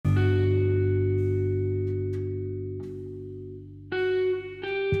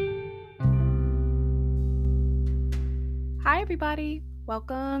everybody.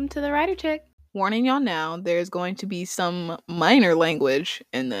 Welcome to the Writer Chick. Warning y'all now, there's going to be some minor language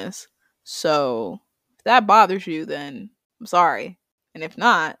in this. So if that bothers you, then I'm sorry. And if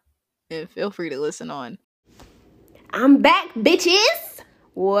not, then feel free to listen on. I'm back, bitches!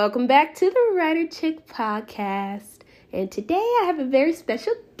 Welcome back to the Writer Chick podcast. And today I have a very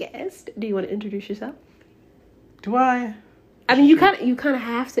special guest. Do you want to introduce yourself? Do I? I mean, you kind of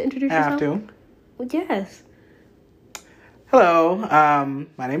have to introduce yourself. Have to. Well, yes. Hello,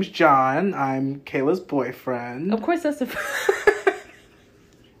 my name's John. I'm Kayla's boyfriend. Of course, that's a...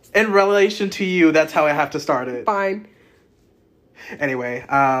 In relation to you, that's how I have to start it. Fine. Anyway,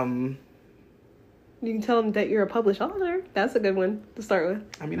 You can tell them that you're a published author. That's a good one to start with.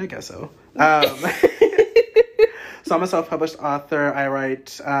 I mean, I guess so. So I'm a self-published author. I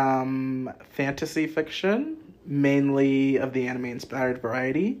write fantasy fiction, mainly of the anime-inspired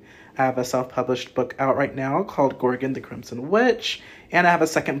variety. I have a self-published book out right now called Gorgon the Crimson Witch, and I have a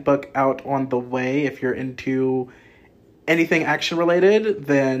second book out on the way. If you're into anything action-related,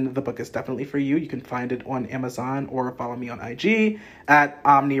 then the book is definitely for you. You can find it on Amazon or follow me on IG at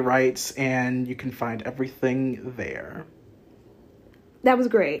OmniWrites, and you can find everything there. That was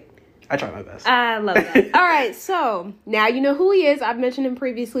great. I try my best. I love that. All right, so now you know who he is. I've mentioned him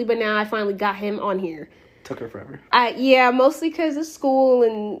previously, but now I finally got him on here. Took her forever. Yeah, mostly because of school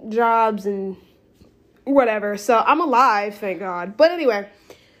and jobs and whatever. So I'm alive, thank God. But anyway,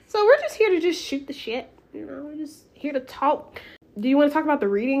 so we're just here to just shoot the shit. You know, we're just here to talk. Do you want to talk about the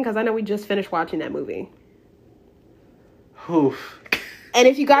reading? Because I know we just finished watching that movie. Oof. And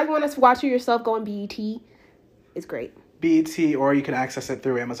if you guys want us to watch it yourself, go on BET. It's great. BET, or you can access it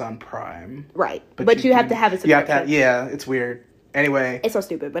through Amazon Prime. Right. But you have to have a subscription. Yeah, it's weird. Anyway. It's so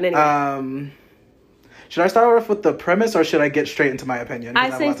stupid, but anyway. Should I start off with the premise, or should I get straight into my opinion? I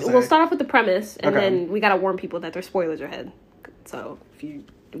say we'll start off with the premise, and then we gotta warn people that there's spoilers ahead. So if you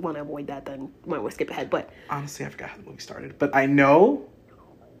want to avoid that, then you might want to skip ahead. But honestly, I forgot how the movie started. But I know.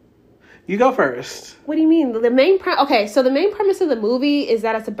 You go first. What do you mean? The main so the main premise of the movie is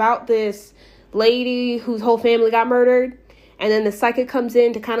that it's about this lady whose whole family got murdered, and then the psychic comes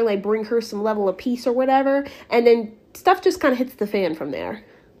in to kind of like bring her some level of peace or whatever, and then stuff just kind of hits the fan from there.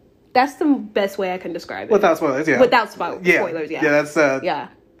 That's the best way I can describe it. Without spoilers, yeah. Without spoilers, yeah. Yeah, that's yeah.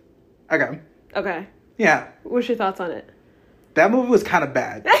 Okay. Yeah. What's your thoughts on it? That movie was kind of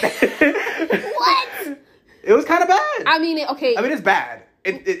bad. What? It was kind of bad. I mean, okay. I mean, it's bad.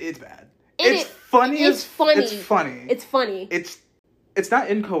 It's bad. It's funny. It's funny. It's funny. It's funny. It's not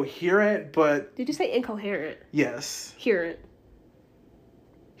incoherent, but... Did you say incoherent? Yes. Hear it.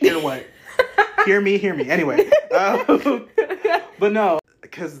 Hear what? Hear me. Anyway. But no,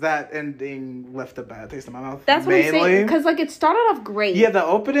 because that ending left a bad taste in my mouth. That's what I'm saying. Because, like, it started off great. Yeah, the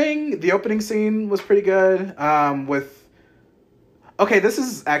opening scene was pretty good. Okay, this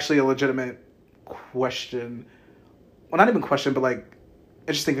is actually a legitimate question. Well, not even question, but, like,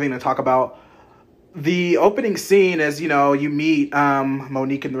 interesting thing to talk about. The opening scene is, you know, you meet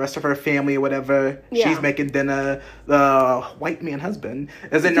Monique and the rest of her family or whatever. Yeah. She's making dinner. The white man husband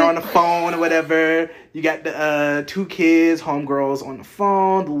is in there on the phone or whatever. You got the 2 kids, homegirls on the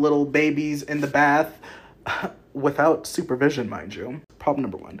phone, the little babies in the bath. Without supervision, mind you. Problem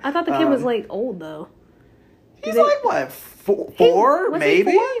number 1. I thought the kid was, like, old, though. He's like, what, 4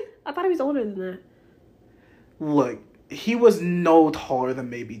 maybe? 4? I thought he was older than that. Look, he was no taller than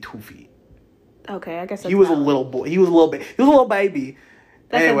maybe 2 feet. Okay, I guess that's he was valid. a little boy. He was a little baby.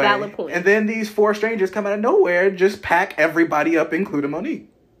 That's anyway, a valid point. And then these 4 strangers come out of nowhere, just pack everybody up, including Monique.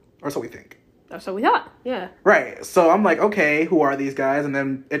 Or so we think. That's what we thought, yeah. Right. So I'm like, okay, who are these guys? And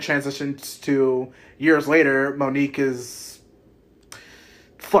then it transitions to years later, Monique is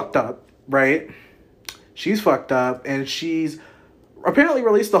fucked up, right? She's fucked up, and she's apparently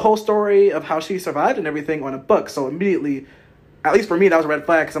released the whole story of how she survived and everything on a book. So immediately, at least for me, that was a red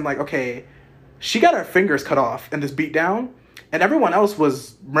flag, because I'm like, okay, she got her fingers cut off in this beatdown, and everyone else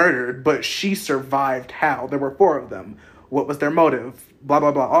was murdered, but she survived how? There were 4 of them. What was their motive? Blah,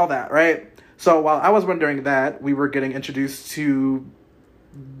 blah, blah, all that, right? So while I was wondering that, we were getting introduced to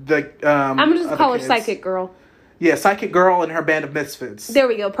the I'm going to just call her Psychic Girl. Yeah, Psychic Girl and her band of misfits. There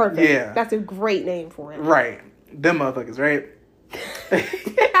we go, perfect. Yeah. That's a great name for it. Right. Them motherfuckers, right?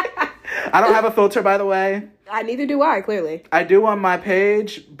 I don't have a filter, by the way. Neither do I, clearly. I do on my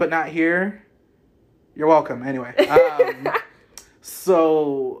page, but not here. You're welcome. Anyway.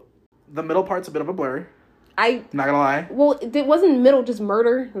 So, the middle part's a bit of a blur. Not gonna lie. Well, it wasn't middle just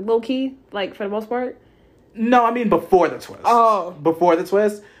murder, low key, like, for the most part? No, I mean before the twist. Oh. Before the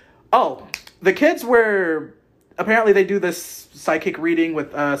twist. Oh, the kids were... Apparently they do this psychic reading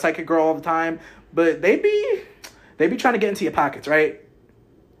with Psychic Girl all the time, but they be they be trying to get into your pockets, right?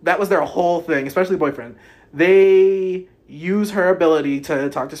 That was their whole thing, especially boyfriend. They use her ability to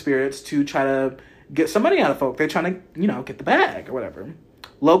talk to spirits to try to get some money out of folk. They're trying to, you know, get the bag or whatever.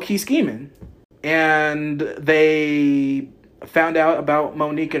 Low-key scheming. And they found out about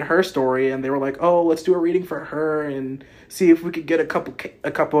Monique and her story, and they were like, oh, let's do a reading for her and see if we could get a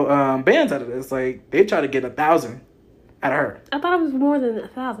couple bands out of this. Like, they tried to get 1,000 out of her. I thought it was more than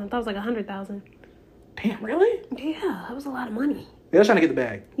 1,000. I thought it was like 100,000. Damn, really? Yeah, that was a lot of money. They were trying to get the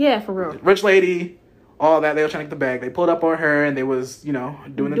bag. Yeah, for real. Rich lady, all that. They were trying to get the bag. They pulled up on her, and they was, you know,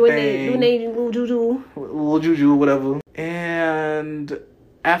 doing the thing. Doing their little juju. Little juju, whatever. And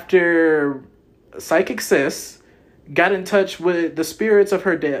after Psychic Sis got in touch with the spirits of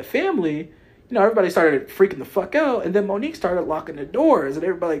her dead family, you know, everybody started freaking the fuck out, and then Monique started locking the doors, and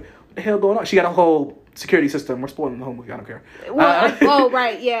everybody like, what the hell going on? She got a whole security system. We're spoiling the whole movie. I don't care. Well,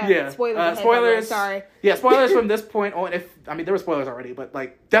 right, yeah. Yeah. Spoilers. Spoilers. Sorry. Yeah, spoilers from this point on. There were spoilers already, but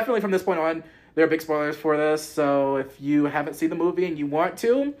like definitely from this point on, there are big spoilers for this. So if you haven't seen the movie and you want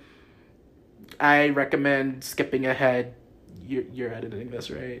to, I recommend skipping ahead. You're editing this,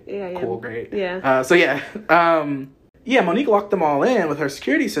 right? Yeah. Cool, great. Yeah. Yeah, Monique locked them all in with her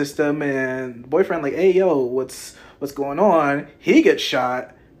security system, and the boyfriend like, hey, yo, what's going on? He gets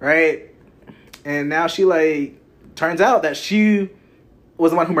shot, right? And now she like, turns out that she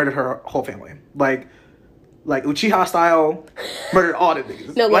was the one who murdered her whole family. Like Uchiha style, murdered all the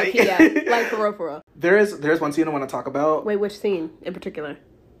niggas. No, like for real. There's one scene I want to talk about. Wait, which scene in particular?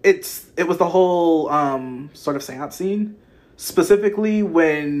 It was the whole sort of seance scene. Specifically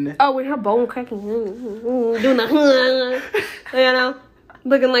when her bone cracking, doing the, you know,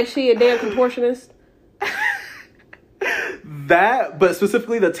 looking like she a damn contortionist. That, but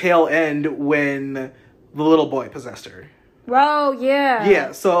specifically the tail end when the little boy possessed her. Oh, yeah.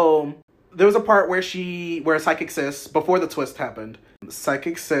 Yeah, so there was a part where Psychic Sis, before the twist happened,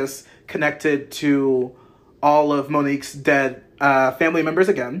 Psychic Sis connected to all of Monique's dead family members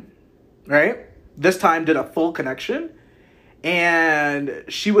again, right? This time did a full connection. And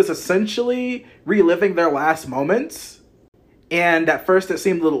she was essentially reliving their last moments. And at first it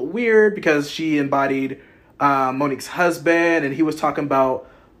seemed a little weird because she embodied Monique's husband, and he was talking about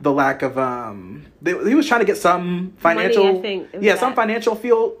the lack of he was trying to get some financial money, I think, some financial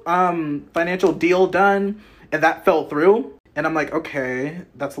deal done, and that fell through. And I'm like, okay,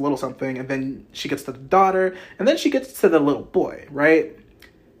 that's a little something. And then she gets to the daughter, and then she gets to the little boy, right?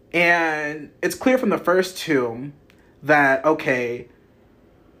 And it's clear from the first two that, okay,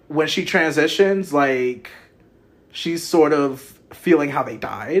 when she transitions, like, she's sort of feeling how they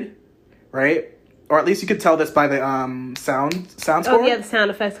died, right? Or at least you could tell this by the sound score. Oh, yeah, the sound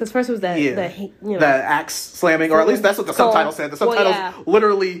effects. Because first it was the axe slamming, or at least that's what the subtitle said. The subtitles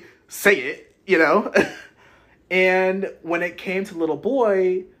literally say it, you know? And when it came to the little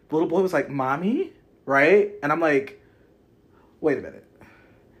boy was like, Mommy, right? And I'm like, wait a minute.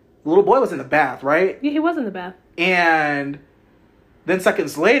 The little boy was in the bath, right? Yeah, he was in the bath. And then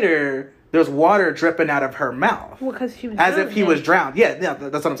seconds later, there's water dripping out of her mouth. Well, because she was as if he was drowned. Yeah,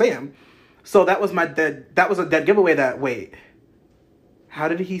 that's what I'm saying. So that was a dead giveaway that, wait, how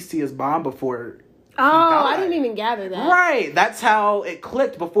did he see his mom before he died? I didn't even gather that. Right. That's how it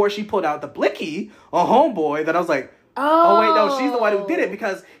clicked before she pulled out the blicky, a homeboy, that I was like, oh wait, no, she's the one who did it,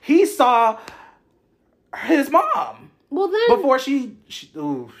 because he saw his mom. Well, then... Before she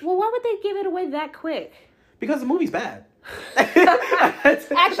ooh. Well, why would they give it away that quick? Because the movie's bad.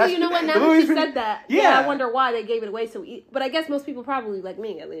 Actually, you know what? Now that she said that, yeah, I wonder why they gave it away so easy. But I guess most people probably, like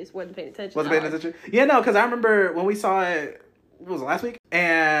me at least, wasn't paying attention. Yeah, no, because I remember when we saw it, what was it, last week?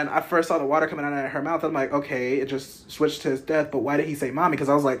 And I first saw the water coming out of her mouth. I'm like, okay, it just switched to his death, but why did he say mommy? Because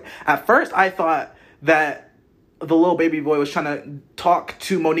I was like, at first I thought that the little baby boy was trying to talk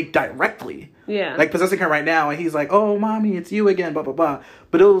to Monique directly. Yeah. Like, possessing her right now, and he's like, oh, mommy, it's you again, blah, blah, blah.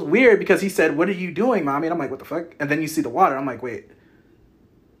 But it was weird because he said, what are you doing, mommy? And I'm like, what the fuck? And then you see the water. I'm like, wait.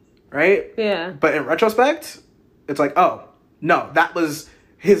 Right? Yeah. But in retrospect, it's like, oh, no, that was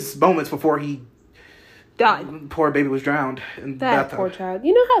his moments before he died. Poor baby was drowned in the bathtub. Poor child.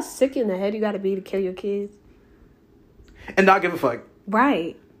 You know how sick in the head you gotta be to kill your kids? And not give a fuck.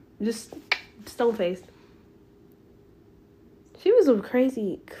 Right. Just stone-faced. She was a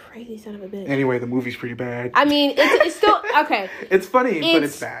crazy son of a bitch. Anyway, the movie's pretty bad. I mean, it's still... Okay. It's funny, but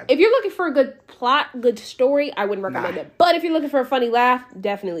it's bad. If you're looking for a good plot, good story, I wouldn't recommend it. But if you're looking for a funny laugh,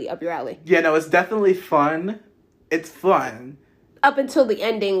 definitely up your alley. Yeah, no, it's definitely fun. It's fun. Up until the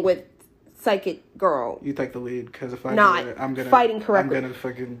ending with Psychic Girl. You take the lead, because if I not do it, I'm gonna... fighting correctly. I'm gonna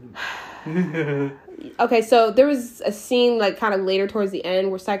fucking... Okay, so there was a scene like kind of later towards the end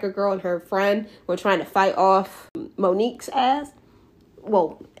where Psycho Girl and her friend were trying to fight off Monique's ass.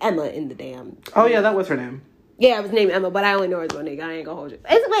 Well, Emma in the damn. Oh yeah, that was her name. Yeah, it was named Emma, but I only know her as Monique. I ain't gonna hold you. Is that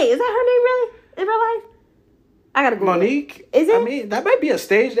her name really in real life? I gotta Google Monique? Is it? I mean, that might be a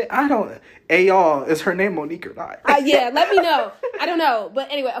stage name. I don't. Hey y'all, is her name Monique or not? Yeah, let me know. I don't know,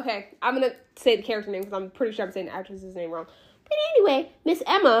 but anyway, okay. I'm gonna say the character name because I'm pretty sure I'm saying the actress's name wrong. But anyway, Miss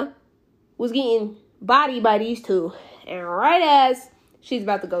Emma was getting bodied by these two, and right as she's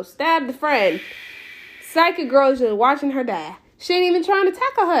about to go stab the friend, Psychic Girl is just watching her die. She ain't even trying to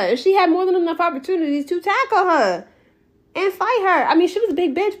tackle her. She had more than enough opportunities to tackle her and fight her. I mean, she was a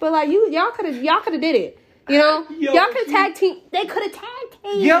big bitch, but like y'all could have did it. You know, y'all could have tag team. They could have tag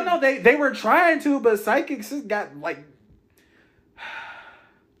team. Yeah, no, they were trying to, but Psychic just got like.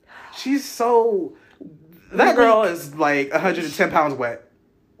 She's so. That girl is like 110 pounds wet.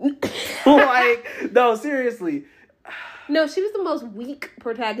 Like, no, seriously. No, she was the most weak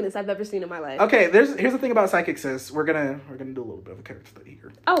protagonist I've ever seen in my life. Okay, here's the thing about Psychic Sis. We're gonna do a little bit of a character study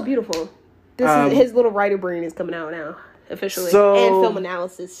here. Oh, beautiful. This is his little writer brain is coming out now, officially. So, and film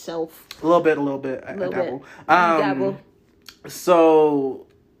analysis self. A little bit. I dabble. Dabble. So,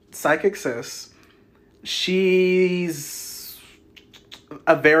 Psychic Sis, she's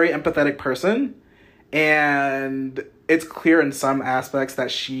a very empathetic person, and it's clear in some aspects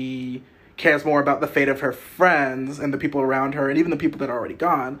that she cares more about the fate of her friends and the people around her and even the people that are already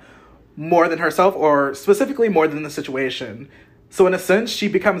gone more than herself, or specifically more than the situation. So in a sense, she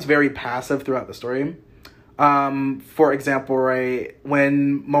becomes very passive throughout the story. For example, right,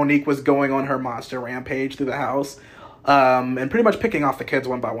 when Monique was going on her monster rampage through the house, and pretty much picking off the kids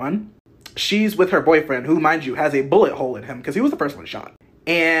one by one, she's with her boyfriend, who, mind you, has a bullet hole in him because he was the first one shot.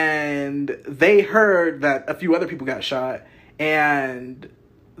 And they heard that a few other people got shot, and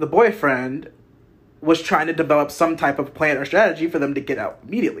the boyfriend was trying to develop some type of plan or strategy for them to get out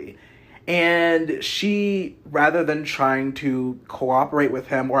immediately. And she, rather than trying to cooperate with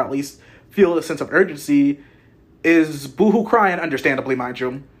him, or at least feel a sense of urgency, is boohoo crying, understandably, mind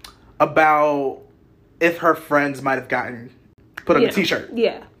you, about if her friends might have gotten put on a t-shirt.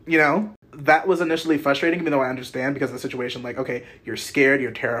 Yeah. You know? That was initially frustrating, even though I understand, because of the situation, like, okay, you're scared,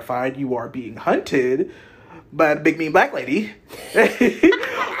 you're terrified, you are being hunted by a big mean black lady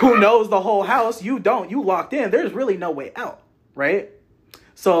who knows the whole house. You don't. You locked in. There's really no way out, right?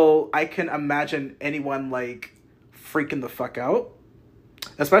 So I can imagine anyone, like, freaking the fuck out,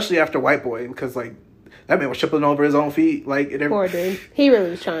 especially after White Boy, because, like, that man was tripping over his own feet. Like, poor dude. He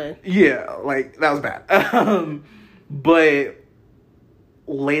really was trying. Yeah, like, that was bad. But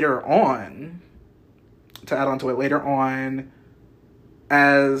later on, to add on to it, later on,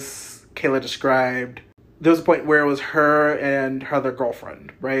 as Kayla described, there was a point where it was her and her other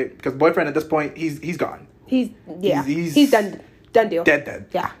girlfriend, right? Because boyfriend at this point, he's gone. He's done deal. Dead.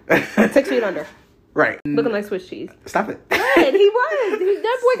 Yeah. 6 feet under. Right. Looking like Swiss cheese. Stop it. Good. He was.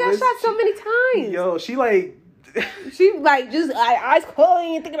 That boy got shot so many times. Yo, she like just eyes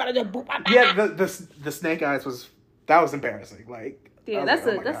closing and thinking about it. Just boop, boop, boop. Yeah, the snake eyes was embarrassing. Like, yeah, that's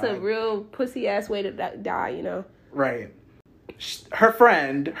a real pussy ass way to die. You know. Right. Her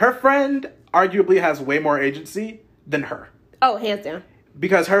friend arguably has way more agency than her. Oh, hands down.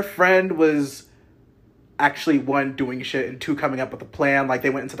 Because her friend was actually, one, doing shit, and two, coming up with a plan. Like, they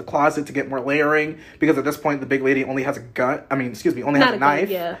went into the closet to get more layering, because at this point, the big lady only has a gun. Only has a knife.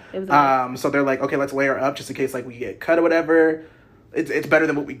 Yeah, it was a knife. So they're like, okay, let's layer up just in case, like, we get cut or whatever. It's better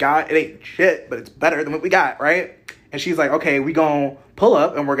than what we got. It ain't shit, but it's better than what we got, right? And she's like, okay, we gonna pull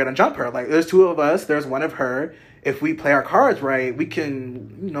up and we're gonna jump her. Like, there's two of us, there's one of her. If we play our cards right, we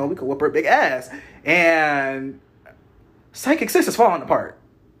can whoop her big ass. And Psychic Sis is falling apart.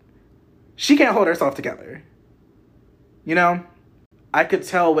 She can't hold herself together. You know? I could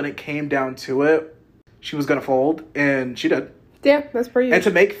tell when it came down to it, she was gonna fold, and she did. Yeah, that's pretty. And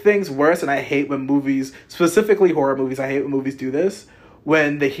to make things worse, and I hate when movies, specifically horror movies, I hate when movies do this,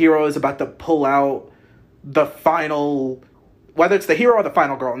 when the hero is about to pull out the final, whether it's the hero or the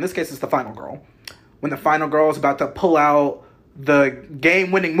final girl, in this case it's the final girl. When the final girl is about to pull out the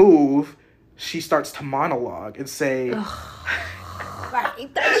game-winning move, she starts to monologue and say, I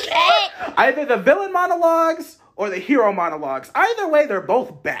hate that shit. Either the villain monologues or the hero monologues. Either way, they're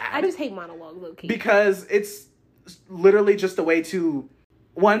both bad. I just hate monologue, low-key. Because it's literally just a way to,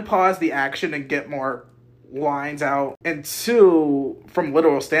 one, pause the action and get more lines out, and two, from a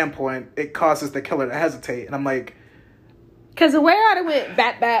literal standpoint, it causes the killer to hesitate. And I'm like, because the way I'd have went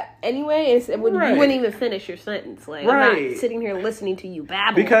bat anyway is when you wouldn't even finish your sentence. Like, I'm not sitting here listening to you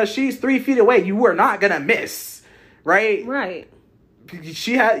babble. Because she's 3 feet away. You were not going to miss. Right? Right.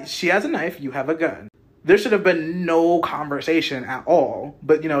 she has a knife, you have a gun. There should have been no conversation at all,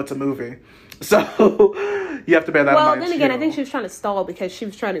 but it's a movie. So you have to bear that in mind. Well, then again, too. I think she was trying to stall because she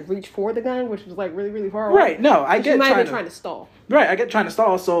was trying to reach for the gun, which was like really, really far away. Right, no, I get she might have been trying to stall. Right, I get trying to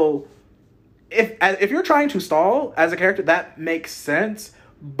stall, so if you're trying to stall as a character, that makes sense,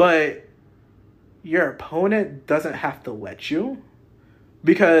 but your opponent doesn't have to let you,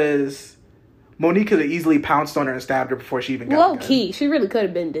 because Monique could have easily pounced on her and stabbed her before she even got low key. She really could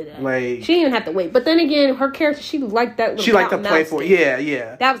have been did that. Like, she didn't even have to wait. But then again, her character, she liked that. She liked to play for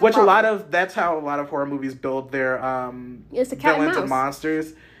yeah. That was which that's how a lot of horror movies build their it's a cat villains and and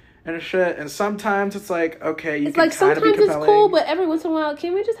monsters and shit. And sometimes it's like, okay, it's like sometimes it's cool, but every once in a while,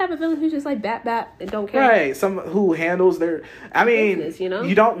 can we just have a villain who's just like bat and don't care? Right, some who handles their. I mean, business,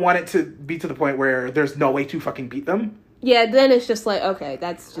 you don't want it to be to the point where there's no way to fucking beat them. Yeah, then it's just like, okay,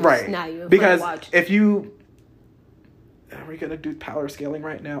 that's just right. not even because fun to watch. If you are we gonna do power scaling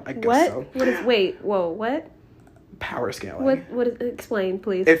right now? I guess what? so. What is? Wait, whoa, what? Power scaling. What is? Explain,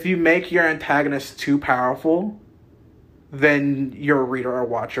 please. If you make your antagonist too powerful, then your reader or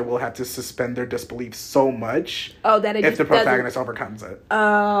watcher will have to suspend their disbelief so much. Oh, that it if the protagonist overcomes it.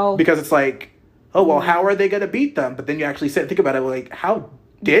 Oh, because it's like, oh well, how are they gonna beat them? But then you actually sit and think about it, like, how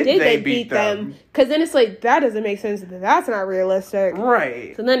did they beat them? Because then it's like, that doesn't make sense. That's not realistic.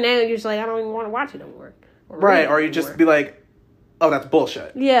 Right. So then now you're just like, I don't even want to watch it anymore. Right, or you just be like, oh, that's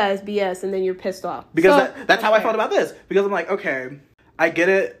bullshit. Yeah, it's BS, and then you're pissed off. Because that's how I felt about this. Because I'm like, okay, I get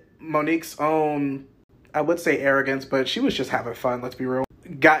it. Monique's own, I would say arrogance, but she was just having fun, let's be real.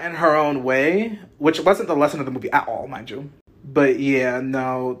 Got in her own way, which wasn't the lesson of the movie at all, mind you. But yeah,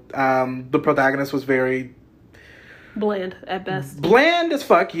 no, the protagonist was very bland at best. Bland as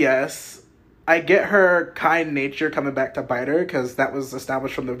fuck, yes. I get her kind nature coming back to bite her, because that was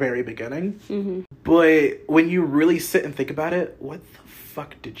established from the very beginning. Mm-hmm. But when you really sit and think about it, what the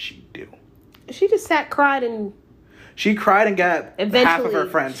fuck did she do? She just sat, cried, and... She cried and got half of her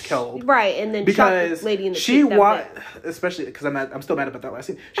friends killed. Right, and then because shot the lady in the she watched, especially because I'm still mad about that last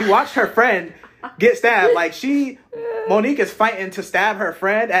scene. She watched her friend get stabbed. Like, Monique is fighting to stab her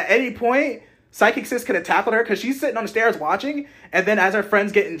friend. At any point, Psychic Sis could have tackled her because she's sitting on the stairs watching, and then as her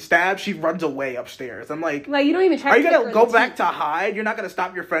friend's getting stabbed, she runs away upstairs. I'm like you don't even try. Are you gonna go back to hide? You're not gonna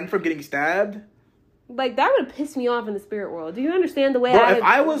stop your friend from getting stabbed? Like, that would have pissed me off in the spirit world. Do you understand the way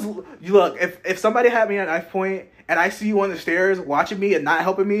if somebody had me at knife point and I see you on the stairs watching me and not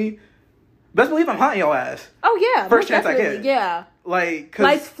helping me, best believe I'm hunting your ass. Oh yeah, first chance I get. Yeah, like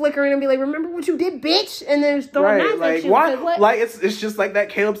lights flickering and be like, "Remember what you did, bitch?" And then just throwing knives at you. Why? What? Like it's just like that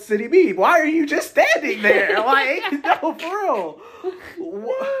Caleb City beef. Why are you just standing there? Like, no, for real.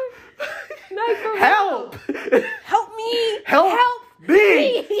 Help! Help me! Help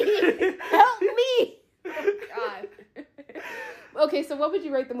me! Help me! Oh, God. Okay, so what would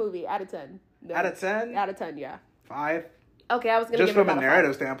you rate the movie out of 10? No. Out of 10? Out of 10, yeah. 5. Okay, I was gonna just give from it a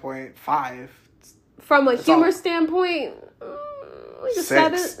narrative standpoint, 5. From a humor standpoint, like a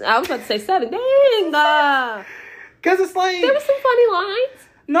 7. I was about to say 7. Dang! Because it's like there were some funny lines.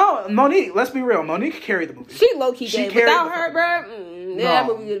 No, Monique. Let's be real. Monique carried the movie. She low key did. Without her, bro, that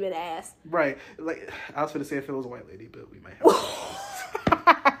movie would have been ass. Right. Like, I was gonna say if it was a white lady, but we might have.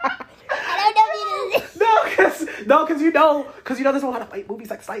 Because you know, there's a lot of white movies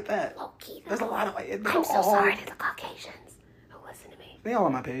like that. Low-key, there's a lot of white. I'm so sorry to the Caucasians who listen to me. They all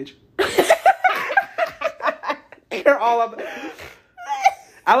on my page. They're all up.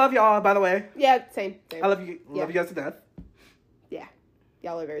 I love y'all, by the way. Yeah, same. I love you. Love you guys to death. Yeah,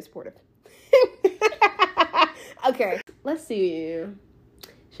 y'all are very supportive. Okay, let's see.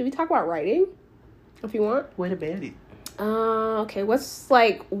 Should we talk about writing? If you want. Wait a minute. Okay. What's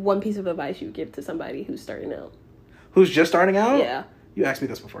like one piece of advice you would give to somebody who's starting out? Who's just starting out? Yeah. You asked me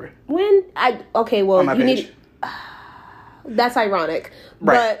this before. Well, you need. That's ironic.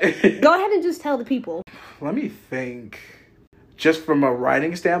 Right. But go ahead and just tell the people. Let me think. Just from a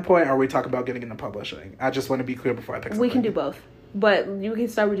writing standpoint, or are we talking about getting into publishing? I just want to be clear before I pick something. We can do both. But you can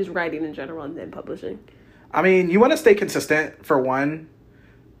start with just writing in general and then publishing. I mean, you want to stay consistent, for one.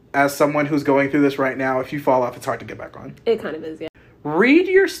 As someone who's going through this right now, if you fall off, it's hard to get back on. It kind of is, yeah. Read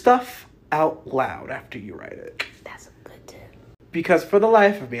your stuff out loud after you write it. That's a good tip. Because for the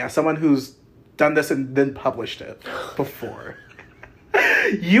life of me, as someone who's done this and then published it before,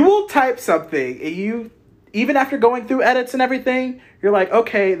 you will type something and you, even after going through edits and everything, you're like,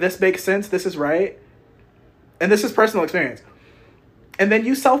 okay, this makes sense, this is right. And this is personal experience. And then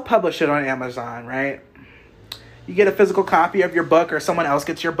you self-publish it on Amazon, right? You get a physical copy of your book or someone else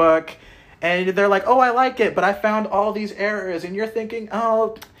gets your book and they're like, oh, I like it, but I found all these errors. And you're thinking,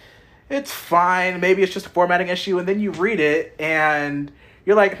 oh, it's fine. Maybe it's just a formatting issue. And then you read it and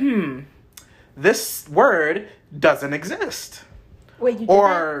you're like, this word doesn't exist. Wait, you did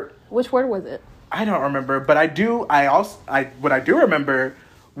or that? Which word was it? I don't remember, but what I do remember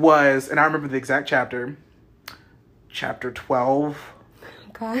was, and I remember the exact chapter 12.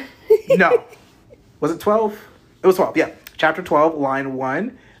 Okay. No. Was it 12? It was 12, yeah. Chapter 12, line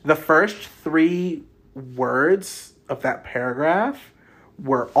 1. The first 3 words of that paragraph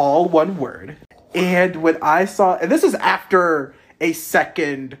were all one word. And when I saw, and this is after a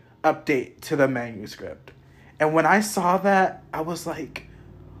second update to the manuscript. And when I saw that, I was like,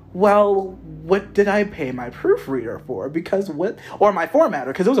 well, what did I pay my proofreader for? Or my formatter,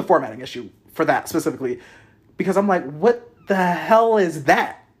 because it was a formatting issue for that specifically. Because I'm like, what the hell is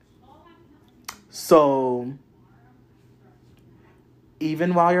that? So,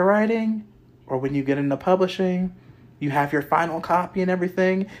 even while you're writing, or when you get into publishing, you have your final copy and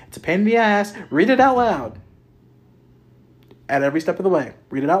everything. It's a pain in the ass. Read it out loud. At every step of the way.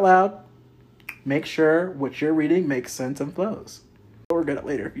 Read it out loud. Make sure what you're reading makes sense and flows. We're good at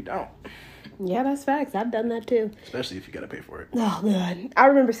later if you don't. Yeah, that's facts. I've done that too. Especially if you gotta pay for it. Oh, God. I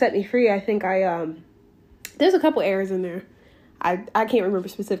remember Set Me Free. I think there's a couple errors in there. I can't remember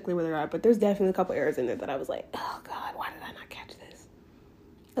specifically where they're at, but there's definitely a couple errors in there that I was like, oh, God, why did I not catch this?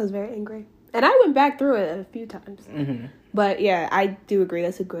 I was very angry. And I went back through it a few times. Mm-hmm. But, yeah, I do agree.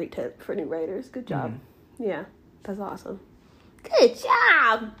 That's a great tip for new writers. Good job. Mm-hmm. Yeah, that's awesome. Good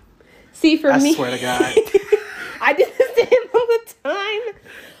job. See, for me... I swear to God. I do this to him all the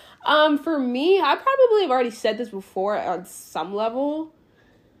time. For me, I probably have already said this before on some level.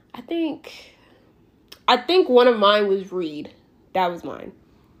 I think one of mine was read. That was mine.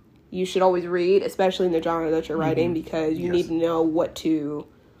 You should always read, especially in the genre that you're writing, because you need to know what to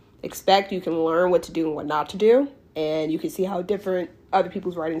expect. You can learn what to do and what not to do, and you can see how different other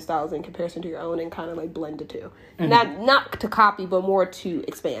people's writing styles in comparison to your own, and kind of like blend the two. Not to copy, but more to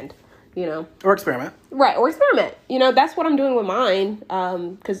expand. Or experiment. Right, or experiment. That's what I'm doing with mine.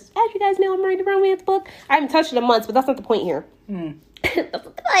 Because as you guys know, I'm writing a romance book. I haven't touched it in months, but that's not the point here. That's not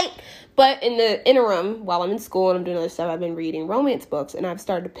the point. But in the interim, while I'm in school and I'm doing other stuff, I've been reading romance books, and I've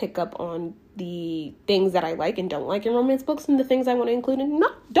started to pick up on the things that I like and don't like in romance books, and the things I want to include and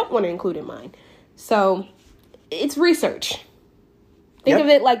don't want to include in mine. So it's research. Think of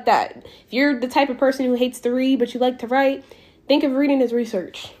it like that. If you're the type of person who hates to read, but you like to write, think of reading as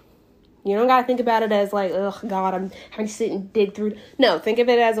research. You don't got to think about it as like, oh, God, I'm having to sit and dig through. No, think of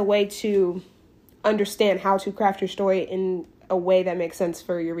it as a way to understand how to craft your story in a way that makes sense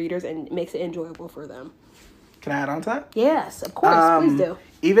for your readers and makes it enjoyable for them. Can I add on to that? Yes, of course. Please do.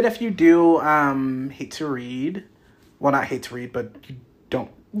 Even if you do hate to read, well, not hate to read, but you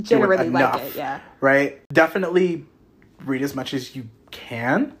don't generally do it enough, like it, yeah. Right? Definitely read as much as you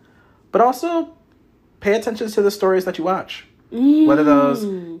can, but also pay attention to the stories that you watch. Whether those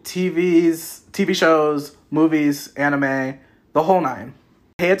TV shows, movies, anime, the whole 9.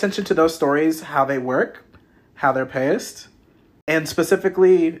 Pay attention to those stories, how they work, how they're paced, and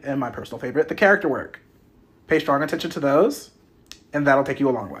specifically, and my personal favorite, the character work. Pay strong attention to those, and that'll take you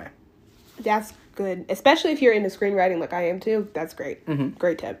a long way. That's good. Especially if you're into screenwriting like I am too. That's great.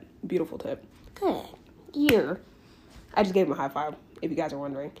 Great tip. Beautiful tip. Good. Year. I just gave him a high five, if you guys are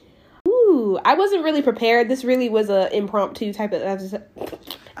wondering. Ooh, I wasn't really prepared. This really was an impromptu type of episode.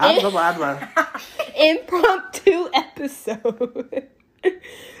 Impromptu episode.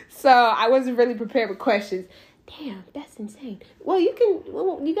 So I wasn't really prepared with questions. Damn, that's insane. Well, you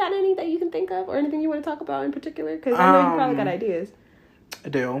got anything that you can think of or anything you want to talk about in particular? Because I know you probably got ideas. I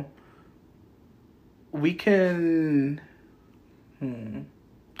do. We can...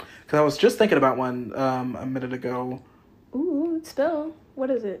 Because I was just thinking about one a minute ago. Ooh, spill. What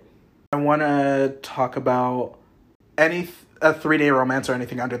is it? I want to talk about a 3-day romance or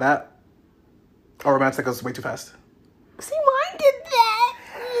anything under that. A romance that goes way too fast. See, mine did that.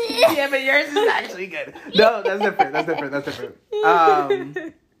 Yeah, but yours is actually good. No, that's different.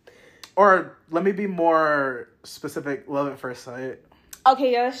 Or let me be more specific. Love at first sight.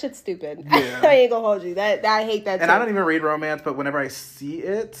 Okay, yeah, that shit's stupid. Yeah. I ain't gonna hold you. That I hate that. And I don't even read romance, but whenever I see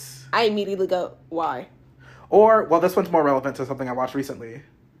it, I immediately go, why? Or, well, this one's more relevant to something I watched recently.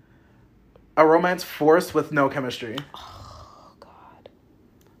 A romance forced with no chemistry. Oh, God.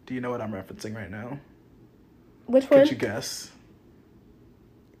 Do you know what I'm referencing right now? Which one? Could you guess?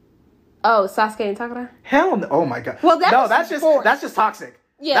 Oh, Sasuke and Takara? Hell no. Oh, my God. Well, that's just toxic.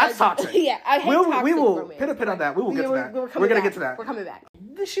 Yeah, that's toxic. Yeah, I hate toxic we will romance. put a pin on that. We will get to that. We're going to get to that. We're coming back.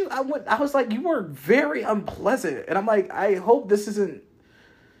 I was like, you were very unpleasant. And I'm like, I hope this isn't...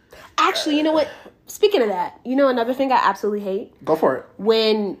 Actually, you know what? Speaking of that, you know another thing I absolutely hate? Go for it.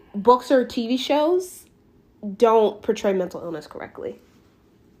 When books or TV shows don't portray mental illness correctly.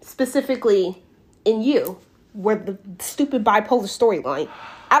 Specifically in You, where the stupid bipolar storyline.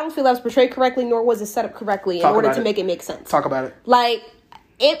 I don't feel that was portrayed correctly, nor was it set up correctly in order to make it make sense. Talk about it. Like,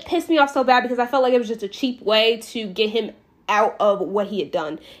 it pissed me off so bad because I felt like it was just a cheap way to get him out of what he had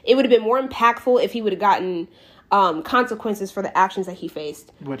done. It would have been more impactful if he would have gotten consequences for the actions that he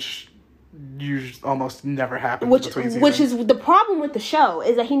faced. Which almost never happens between seasons. Which is the problem with the show,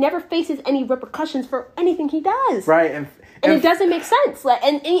 is that he never faces any repercussions for anything he does. Right, and it doesn't make sense. Like,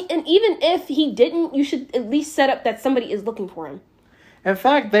 and even if he didn't, you should at least set up that somebody is looking for him. In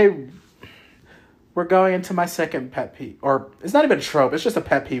fact, we're going into my second pet peeve. Or, it's not even a trope, it's just a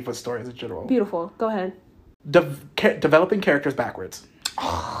pet peeve with stories in general. Beautiful. Go ahead. Developing characters backwards.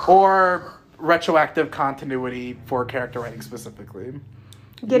 Or retroactive continuity for character writing specifically.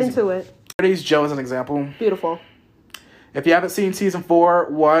 Get into it. Use Joe as an example. Beautiful. If you haven't seen season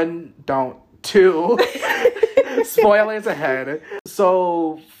 4, 1, don't. 2, spoilers ahead.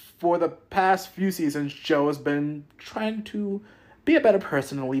 So, for the past few seasons, Joe has been trying to be a better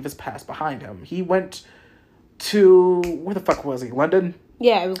person and leave his past behind him. He went to... Where the fuck was he? London?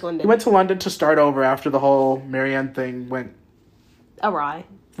 Yeah, it was London. He went to London to start over after the whole Marianne thing went... awry.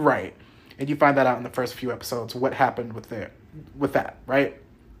 Right. And you find that out in the first few episodes, what happened with that, right?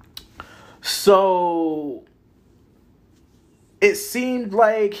 So... It seemed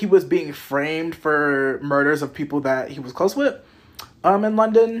like he was being framed for murders of people that he was close with. In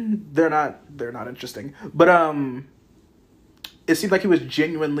London, they're not interesting. But it seemed like he was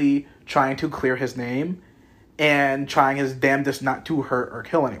genuinely trying to clear his name and trying his damnedest not to hurt or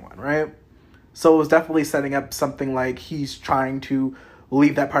kill anyone, right? So it was definitely setting up something like he's trying to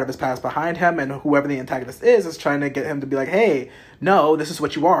leave that part of his past behind him, and whoever the antagonist is trying to get him to be like, hey, no, this is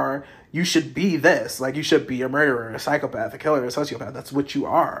what you are. You should be this. Like, you should be a murderer, a psychopath, a killer, a sociopath. That's what you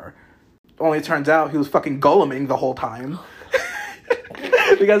are. Only it turns out he was fucking goleming the whole time.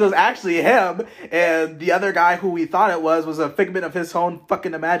 Because it was actually him, and the other guy who we thought it was a figment of his own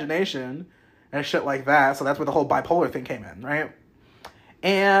fucking imagination, and shit like that. So that's where the whole bipolar thing came in, right?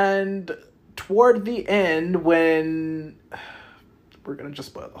 And toward the end, when... We're gonna just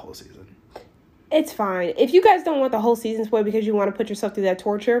spoil the whole season. It's fine. If you guys don't want the whole season spoiled because you want to put yourself through that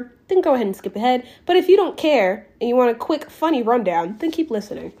torture, then go ahead and skip ahead. But if you don't care and you want a quick, funny rundown, then keep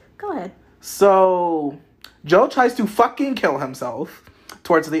listening. Go ahead. So, Joe tries to fucking kill himself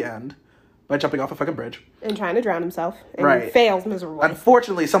towards the end by jumping off a fucking bridge. And trying to drown himself. And he fails miserably.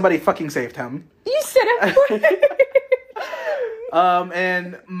 Unfortunately, somebody fucking saved him. You said it.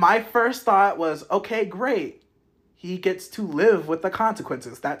 And my first thought was, okay, great. He gets to live with the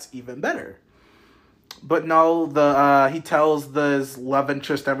consequences. That's even better. But no, he tells his love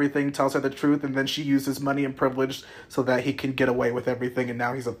interest everything, tells her the truth, and then she uses money and privilege so that he can get away with everything, and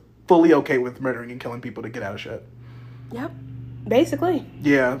now he's fully okay with murdering and killing people to get out of shit. Yep. Basically.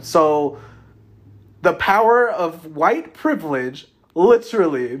 Yeah, so the power of white privilege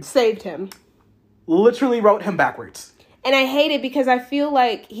literally... saved him. Literally wrote him backwards. And I hate it because I feel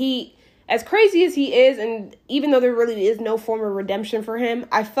like as crazy as he is, and even though there really is no form of redemption for him,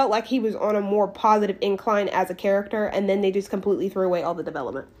 I felt like he was on a more positive incline as a character, and then they just completely threw away all the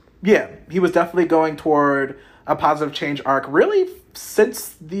development. Yeah, he was definitely going toward a positive change arc, really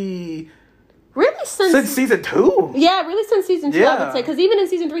since season 2. Yeah, really since season 2, yeah. I would say. Because even in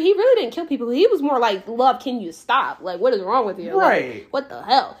season 3, he really didn't kill people. He was more like, love, can you stop? Like, what is wrong with you? Right. Like, what the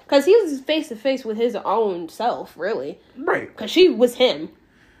hell? Because he was face-to-face with his own self, really. Right. Because she was him.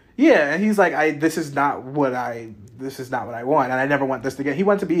 Yeah, and he's like, this is not what I want, and I never want this again. He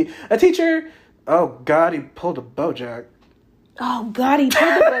wanted to be a teacher. Oh God, he pulled a BoJack. Oh God, he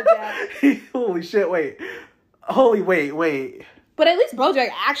pulled a BoJack. Holy shit! Wait. But at least BoJack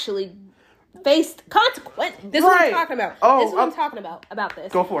actually faced consequence. This is what I'm talking about. This is what I'm talking about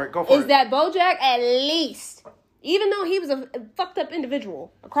this. Go for it. Is that BoJack at least, even though he was a fucked up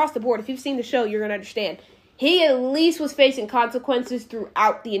individual across the board, if you've seen the show, you're gonna understand. He at least was facing consequences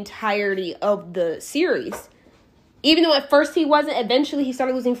throughout the entirety of the series. Even though at first he wasn't, eventually he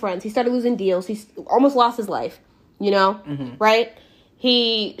started losing friends. He started losing deals. He almost lost his life, right?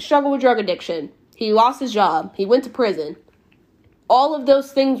 He struggled with drug addiction. He lost his job. He went to prison. All of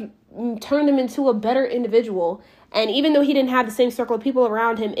those things turned him into a better individual. And even though he didn't have the same circle of people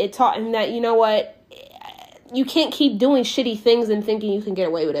around him, it taught him that, you know what? You can't keep doing shitty things and thinking you can get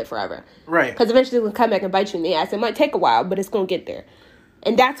away with it forever. Right. Because eventually it will come back and bite you in the ass. It might take a while, but it's going to get there.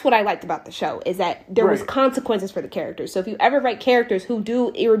 And that's what I liked about the show, is that there was consequences for the characters. So if you ever write characters who do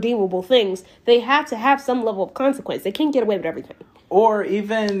irredeemable things, they have to have some level of consequence. They can't get away with everything. or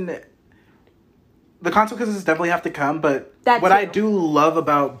even the consequences definitely have to come. But what I do love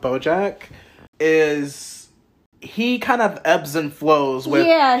about BoJack is he kind of ebbs and flows with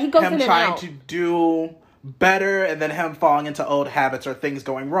he goes him trying to do better and then him falling into old habits or things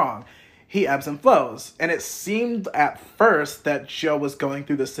going wrong. He ebbs and flows. And it seemed at first that Joe was going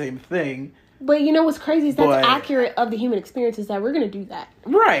through the same thing. But you know what's crazy is that's accurate of the human experience, is that we're going to do that.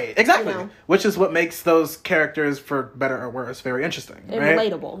 Right, exactly. You know? Which is what makes those characters, for better or worse, very interesting. And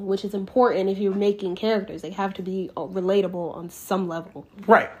relatable, which is important if you're making characters. They have to be relatable on some level.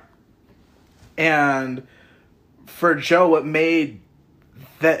 Right. And for Joe, what made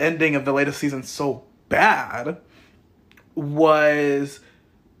the ending of the latest season so bad was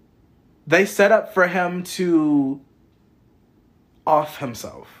they set up for him to off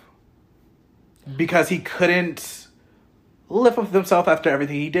himself. Because he couldn't live with himself after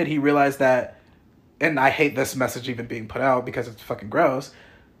everything he did. He realized that, and I hate this message even being put out because it's fucking gross,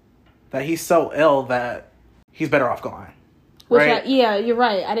 that he's so ill that he's better off gone. Right? Yeah, you're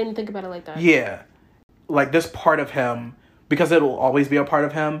right. I didn't think about it like that. Yeah. Like, this part of him, because it'll always be a part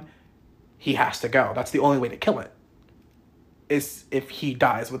of him, he has to go. That's the only way to kill it. Is if he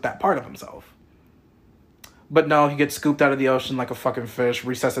dies with that part of himself. But no, he gets scooped out of the ocean like a fucking fish,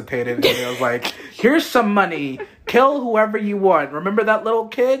 resuscitated, and it was like, here's some money. Kill whoever you want. Remember that little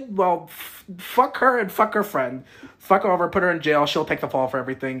kid? Well, fuck her and fuck her friend. Fuck her over, put her in jail. She'll take the fall for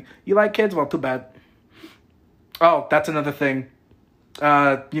everything. You like kids? Well, too bad. Oh, that's another thing.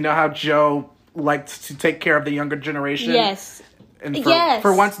 You know how Joe liked to take care of the younger generation? Yes. And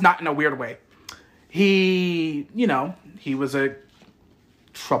for once, not in a weird way. He was a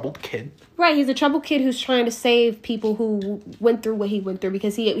troubled kid. Right, he's a troubled kid who's trying to save people who went through what he went through,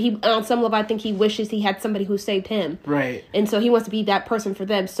 because he on some level I think he wishes he had somebody who saved him. Right. And so he wants to be that person for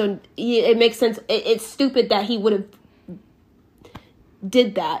them. So it makes sense. It's stupid that he would have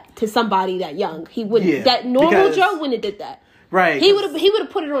did that to somebody that young. He wouldn't. Yeah, that normal Joe wouldn't have did that. Right. He would have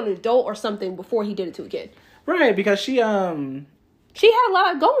put it on an adult or something before he did it to a kid. Right, because she had a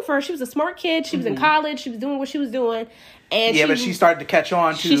lot going for her. She was a smart kid. She was in college. She was doing what she was doing. And but she started to catch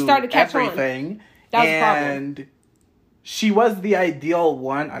on to everything. That was a problem. And she was the ideal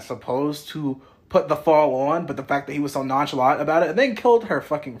one, I suppose, to put the fall on, but the fact that he was so nonchalant about it and then killed her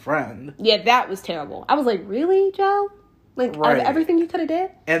fucking friend. Yeah, that was terrible. I was like, really, Joe? Like, everything you could have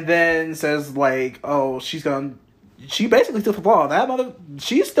did? And then says, like, oh, she basically took the fall. That mother,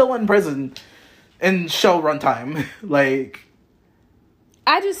 she's still in prison in show runtime. Like,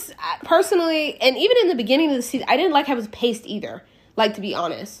 I personally, and even in the beginning of the season, I didn't like how it was paced either. Like, to be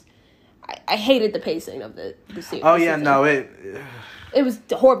honest, I hated the pacing of the series. Oh yeah, no, it was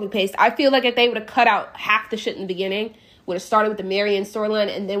horribly paced. I feel like if they would have cut out half the shit in the beginning, would have started with the Marion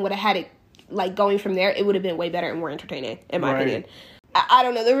storyline, and then would have had it like going from there, it would have been way better and more entertaining, in my opinion. I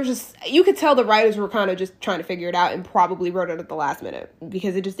don't know. There was just, you could tell the writers were kind of just trying to figure it out and probably wrote it at the last minute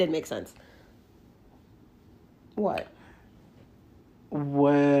because it just didn't make sense. What?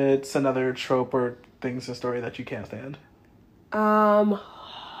 What's another trope or things in story that you can't stand?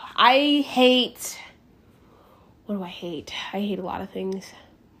 I hate... What do I hate? I hate a lot of things.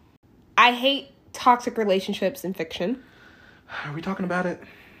 I hate toxic relationships in fiction. Are we talking about it?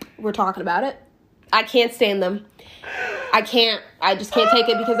 We're talking about it. I can't stand them. I just can't take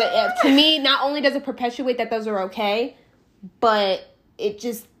it because to me, not only does it perpetuate that those are okay, but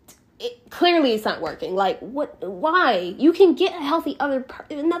clearly it's not working. Like, why? You can get a healthy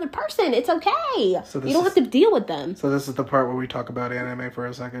another person. It's okay. So you don't have to deal with them. So this is the part where we talk about anime for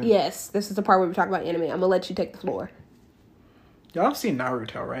a second? Yes, this is the part where we talk about anime. I'm going to let you take the floor. Y'all have seen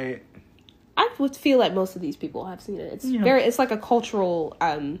Naruto, right? I would feel like most of these people have seen it. It's like a cultural,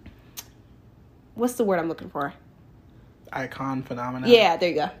 what's the word I'm looking for? Icon phenomenon. Yeah, there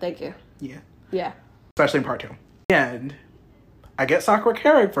you go. Thank you. Yeah. Yeah. Especially in part 2. And I get Sakura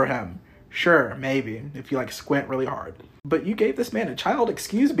caring for him. Sure, maybe, if you like squint really hard. But you gave this man a child,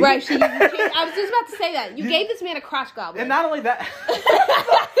 excuse me. Right, I was just about to say that. You gave this man a crotch goblin. And not only that...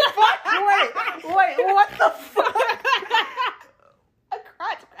 Wait, what the fuck? A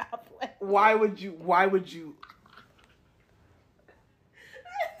crotch goblin. Why would you...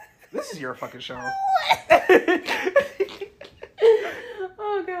 This is your fucking show.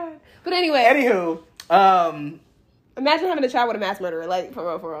 Oh, God. But anyway. Anywho, imagine having a child with a mass murderer, like,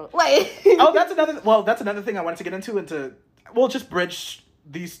 for real. Like. Oh, that's another thing I wanted to get into we'll just bridge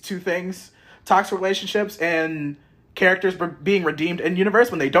these two things. Toxic relationships and characters being redeemed in universe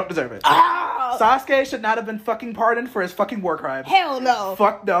when they don't deserve it. Oh! Sasuke should not have been fucking pardoned for his fucking war crimes. Hell no.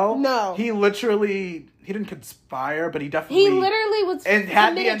 Fuck no. No. He literally, he didn't conspire, but he definitely... He literally was and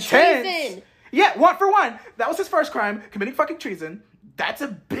had the intent. Yeah, one for one. That was his first crime, committing fucking treason. That's a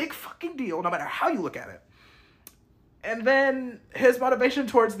big fucking deal, no matter how you look at it. And then his motivation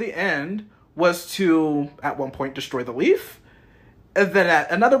towards the end was to, at one point, destroy the leaf. And then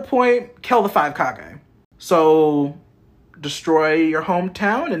at another point, kill the 5 Kage. So, destroy your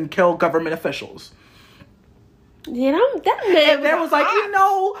hometown and kill government officials. You know, that man. And there was like,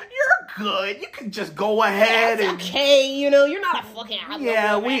 you're good. You can just go ahead and okay. You're not a fucking outlaw.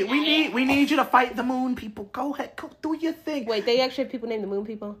 Yeah, we need you to fight the moon people. Go ahead, go do your thing. Wait, they actually have people named the moon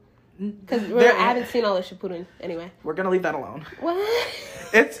people? Because I haven't seen all this Shippuden anyway. We're gonna leave that alone. What?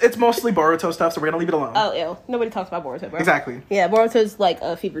 It's mostly Boruto stuff, so we're gonna leave it alone. Oh, ew. Nobody talks about Boruto, bro. Exactly. Yeah, Boruto's like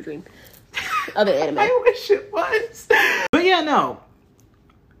a fever dream of an anime. I wish it was. But yeah, no.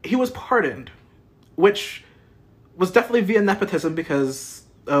 He was pardoned, which was definitely via nepotism because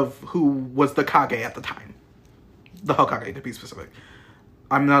of who was the Kage at the time. The Hokage, to be specific.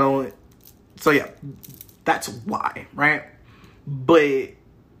 I'm not only... So yeah, that's why, right? But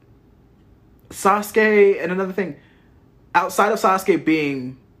Sasuke, and another thing, outside of Sasuke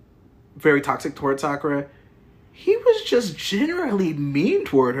being very toxic towards Sakura, he was just generally mean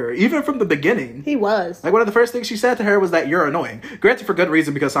toward her, even from the beginning. He was. Like, one of the first things she said to her was that you're annoying. Granted, for good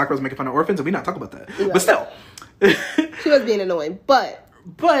reason, because Sakura was making fun of orphans, and we not talk about that. But still. She was being annoying, but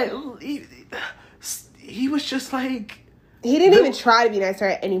he was just like... He didn't even try to be nice to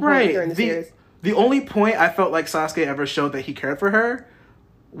her at any point during the series. The only point I felt like Sasuke ever showed that he cared for her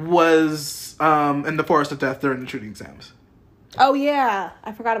was in the Forest of Death during the shooting exams. Oh, yeah.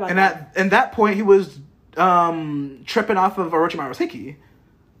 I forgot about that. And that point, he was tripping off of Orochimaru's Hiki.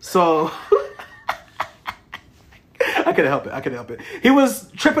 So... I couldn't help it. He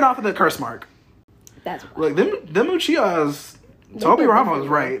was tripping off of the curse mark. That's right. Like, them Uchihas, Toby Ramos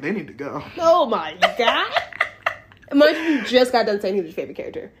right. They need to go. Oh, my God. Imagine you just got done saying he was your favorite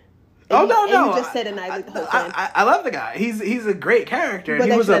character. No. You just said annihilate the whole clan. I love the guy. He's a great character.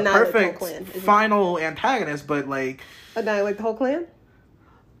 And he was a perfect final antagonist, but like... Annihilate the whole clan?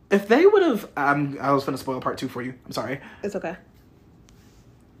 If they would have... I was going to spoil part 2 for you. I'm sorry. It's okay.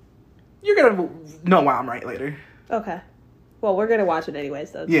 You're going to know why I'm right later. Okay. Well, we're going to watch it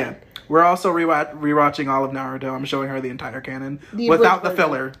anyways, so yeah. Fine. We're also rewatching all of Naruto. I'm showing her the entire canon. Without the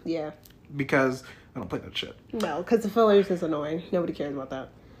filler. Yeah. Because I don't play that shit. No, because the fillers is annoying. Nobody cares about that.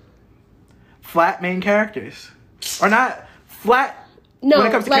 Flat main characters. Or not flat when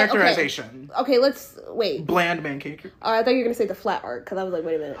it comes to characterization. Okay, let's wait. Bland main character. I thought you were going to say the flat arc, because I was like,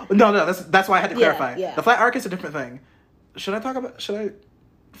 wait a minute. No, that's why I had to clarify. Yeah. The flat arc is a different thing. Should I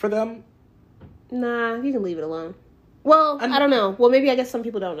for them? Nah, you can leave it alone. Well, I don't know. Well, maybe I guess some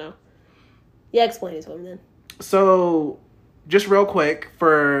people don't know. Yeah, explain it to them then. So, just real quick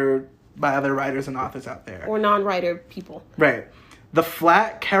for my other writers and authors out there. Or non-writer people. Right. The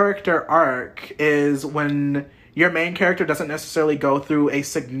flat character arc is when your main character doesn't necessarily go through a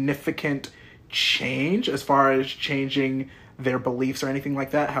significant change as far as changing their beliefs or anything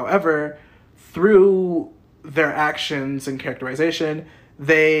like that. However, through their actions and characterization,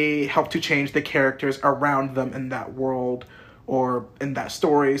 they help to change the characters around them in that world or in that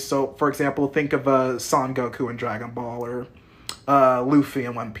story. So, for example, think of Son Goku in Dragon Ball or Luffy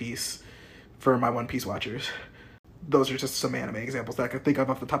in One Piece for my One Piece watchers. Those are just some anime examples that I could think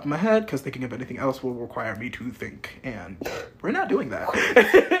of off the top of my head, because thinking of anything else will require me to think, and we're not doing that.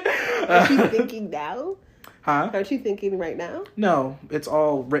 Are you thinking now? Huh? Aren't you thinking right now? No, it's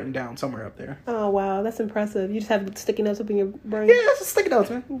all written down somewhere up there. Oh, wow. That's impressive. You just have sticky notes up in your brain? Yeah, that's sticky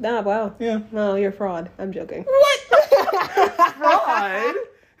notes, man. Nah, wow. Yeah. No, you're a fraud. I'm joking. What? Fraud?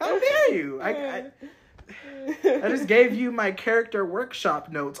 How dare you? I just gave you my character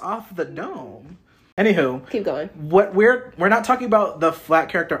workshop notes off the dome. Anywho. Keep going. What we're not talking about the flat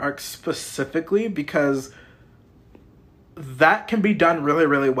character arc specifically, because that can be done really,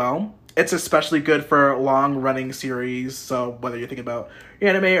 really well. It's especially good for long-running series, so whether you're thinking about your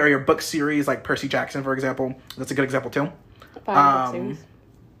anime or your book series, like Percy Jackson, for example, that's a good example, too. Book series.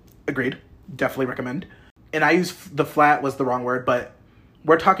 Agreed. Definitely recommend. And I use the flat was the wrong word, but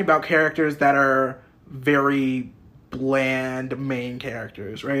we're talking about characters that are very bland main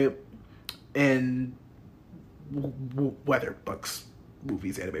characters, right? In whether books,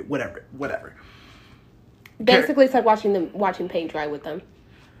 movies, anime, whatever. Basically, it's like watching paint dry with them.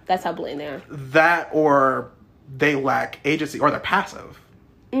 That's how bland they are. That, or they lack agency, or they're passive.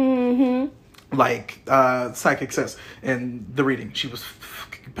 Mm-hmm. Like Psychic Sis in the reading, she was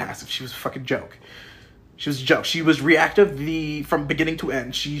fucking passive. She was a fucking joke. She was a joke. She was reactive from beginning to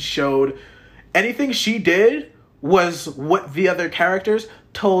end. She showed anything she did was what the other characters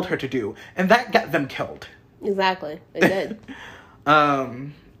told her to do, and that got them killed. Exactly, it did.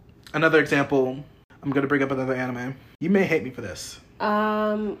 Another example, I'm going to bring up another anime. You may hate me for this.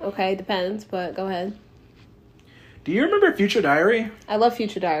 Okay, depends, but go ahead. Do you remember Future Diary? I love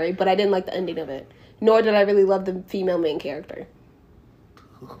Future Diary, but I didn't like the ending of it. Nor did I really love the female main character.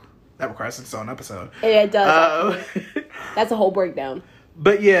 That requires its own episode. It does. That's a whole breakdown.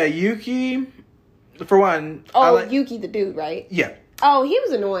 But yeah, Yuki, for one... Oh, Yuki the dude, right? Yeah. Oh, he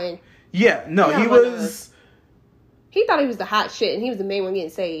was annoying. Yeah, no, he was... He thought he was the hot shit, and he was the main one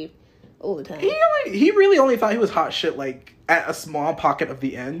getting saved all the time. He really only thought he was hot shit, like, at a small pocket of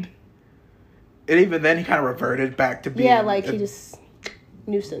the end. And even then, he kind of reverted back to being... Yeah, like, he just...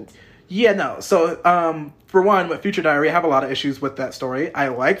 Nuisance. Yeah, no. So, for one, with Future Diary, I have a lot of issues with that story. I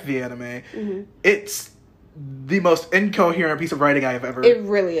like the anime. Mm-hmm. It's the most incoherent piece of writing I have ever... It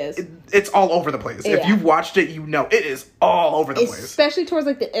really is. It's all over the place. Yeah. If you've watched it, you know it is all over the place. Especially towards,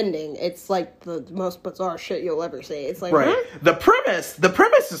 like, the ending. It's, like, the most bizarre shit you'll ever see. It's like, right. Huh? The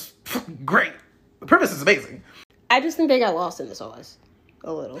premise is great. The premise is amazing. I just think they got lost in the sauce.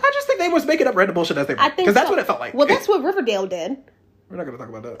 A little. I just think they was making up random bullshit as they were. Because that's what it felt like. Well, that's what Riverdale did. We're not going to talk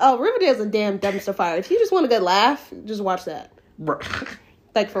about that. Oh, Riverdale's a damn dumpster fire. If you just want a good laugh, just watch that. Right.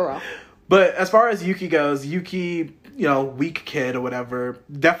 Like, for real. But as far as Yuki goes, Yuki, you know, weak kid or whatever,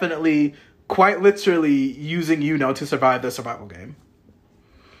 definitely, quite literally using Yuno to survive the survival game.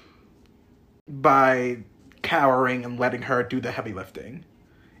 By cowering and letting her do the heavy lifting.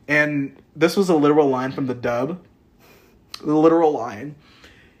 And this was a literal line from the dub. The literal line.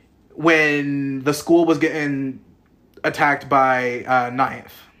 When the school was getting attacked by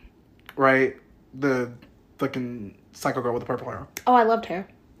Ninth, right? The fucking psycho girl with the purple hair. Oh, I loved her.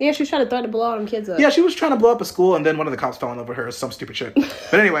 Yeah, she was trying to threaten to blow all them kids up. Yeah, she was trying to blow up a school, and then one of the cops fell over her or some stupid shit.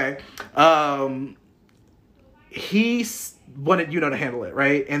 But anyway, he wanted Yuno to handle it,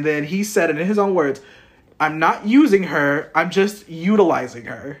 right? And then he said it in his own words, I'm not using her, I'm just utilizing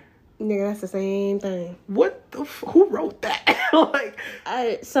her. Nigga, that's the same thing. What the who wrote that?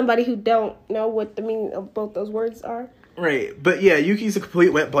 Like, somebody who don't know what the meaning of both those words are. Right, but yeah, Yuki's a complete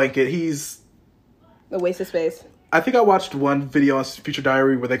wet blanket. He's a waste of space. I think I watched one video on Future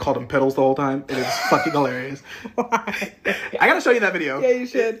Diary where they called him Piddles the whole time. And it's fucking hilarious. I gotta show you that video. Yeah, you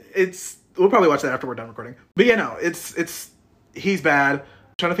should. We'll probably watch that after we're done recording. But yeah, no, he's bad. I'm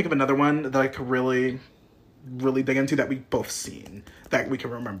trying to think of another one that I could really dig into that we've both seen that we can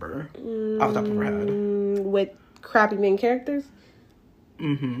remember off the top of our head. With crappy main characters?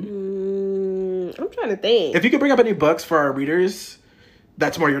 I'm trying to think. If you could bring up any books for our readers,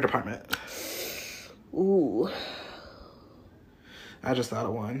 that's more your department. Ooh. I just thought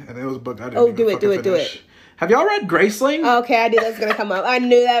of one, and it was a book I didn't do it. Have y'all read Graceling? Okay, I knew that was going to come up. I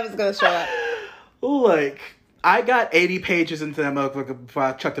knew that was going to show up. Like, I got 80 pages into that motherfucker before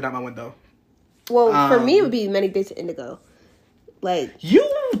I chucked it out my window. Well, for me, it would be Many Days to Indigo. Like, you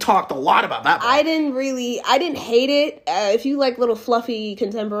talked a lot about that book. I didn't hate it. If you like little fluffy,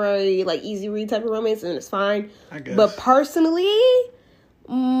 contemporary, like easy read type of romance, then it's fine. I guess. But personally,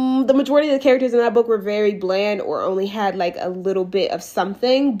 the majority of the characters in that book were very bland or only had like a little bit of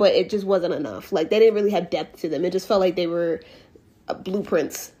something, but it just wasn't enough. Like, they didn't really have depth to them. It just felt like they were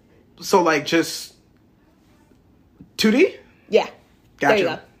blueprints. So, like, just 2D? Yeah. Gotcha. There you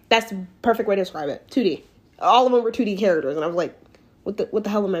go. That's the perfect way to describe it. 2D. All of them were 2D characters, and I was like, what the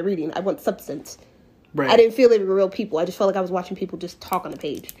hell am I reading? I want substance. Right. I didn't feel they were real people. I just felt like I was watching people just talk on a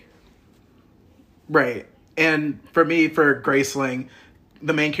page. Right. And for me, for Graceling,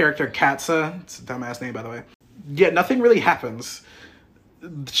 the main character, Katsa, it's a dumbass name, by the way. Yeah, nothing really happens.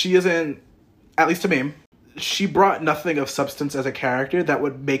 She isn't, at least to me, she brought nothing of substance as a character that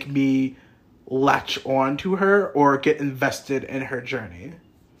would make me latch on to her or get invested in her journey.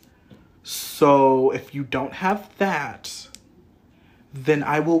 So if you don't have that, then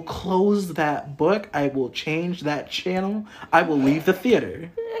I will close that book. I will change that channel. I will leave the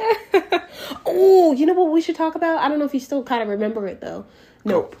theater. Oh, you know what we should talk about? I don't know if you still kind of remember it, though.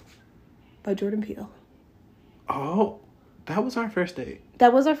 Nope. By Jordan Peele. Oh, that was our first date.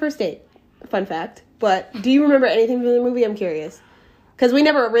 That was our first date. Fun fact. But do you remember anything from the movie? I'm curious. Because we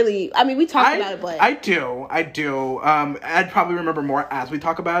never really... I mean, we talked about it, but... I do. I'd probably remember more as we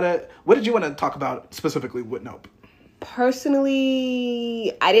talk about it. What did you want to talk about specifically with Nope?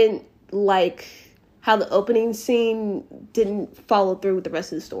 Personally, I didn't like how the opening scene didn't follow through with the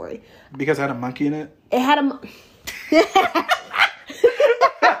rest of the story. Because it had a monkey in it? It had a...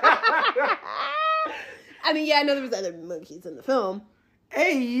 I mean, yeah, I know there was other monkeys in the film.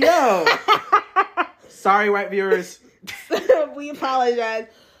 Hey, yo! Sorry, white viewers. We apologize.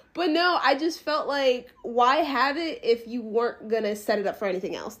 But no, I just felt like, why have it if you weren't going to set it up for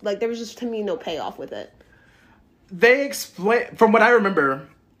anything else? Like, there was just, to me, no payoff with it. They explain, from what I remember,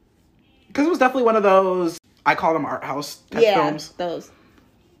 Because it was definitely one of those, I call them art house type films. Those.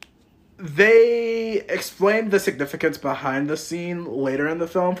 They explained the significance behind the scene later in the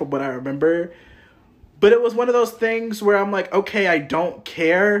film, from what I remember. But it was one of those things where I'm like, okay, I don't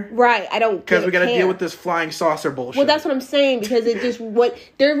care. Right, I don't care. Because we got to deal with this flying saucer bullshit. Well, that's what I'm saying, because it just,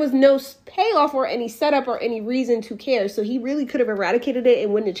 there was no payoff or any setup or any reason to care. So he really could have eradicated it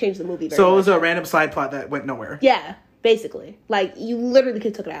and wouldn't have changed the movie very much. So it was a random side plot that went nowhere. Yeah, basically. Like, you literally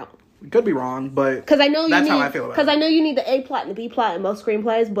could have took it out. Could be wrong, but Cause I know that's how I feel about it. Because I know you need the A plot and the B plot in most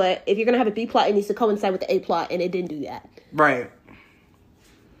screenplays, but if you're going to have a B plot, it needs to coincide with the A plot, and it didn't do that. Right.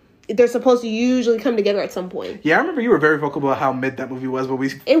 They're supposed to usually come together at some point. Yeah, I remember you were very vocal about how mid that movie was when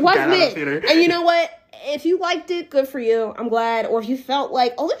we It was got mid. out of the theater. And you know what? If you liked it, good for you. I'm glad. Or if you felt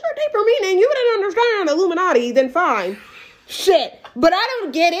like, oh, this is a deeper meaning, you didn't understand Illuminati, then fine. Shit. But I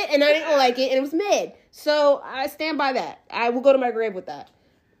don't get it, and I didn't like it, and it was mid. So I stand by that. I will go to my grave with that.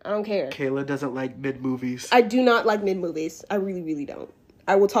 I don't care. Kayla doesn't like mid movies. I do not like mid movies. I really, really don't.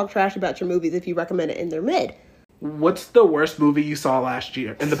 I will talk trash about your movies if you recommend it and they're mid. What's the worst movie you saw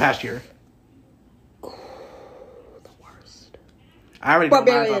in the past year? The worst. I already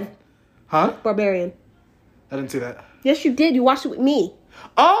Barbarian. Huh? Barbarian. I didn't see that. Yes, you did. You watched it with me.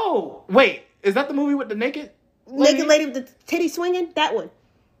 Oh, wait. Is that the movie with the naked lady with the titty swinging? That one.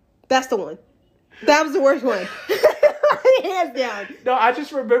 That's the one. That was the worst one. Hands down. No, I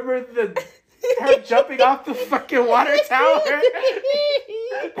just remember her jumping off the fucking water tower.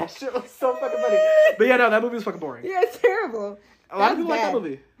 That shit was so fucking funny. But yeah, no, that movie was fucking boring. Yeah, it's terrible. A lot of people like that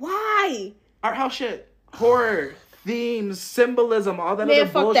movie. Why? Art house shit. Horror. Themes. Symbolism. All that Man, other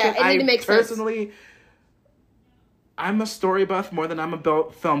fuck bullshit. that. It need to make sense. I'm a story buff more than I'm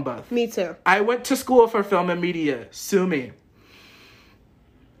a film buff. Me too. I went to school for film and media. Sue me.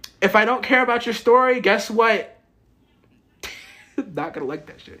 If I don't care about your story, guess what? Not gonna like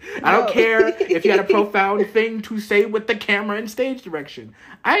that shit. I don't care if you had a profound thing to say with the camera and stage direction.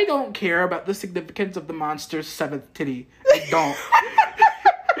 I don't care about the significance of the monster's seventh titty. I don't.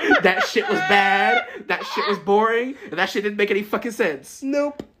 That shit was bad. That shit was boring. And that shit didn't make any fucking sense.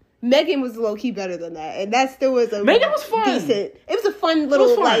 Nope. Megan was low key better than that, and that still was a Megan was fun. Decent. It was a fun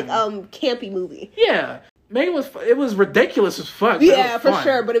little campy movie. Yeah. Megan was. It was ridiculous as fuck. Yeah, for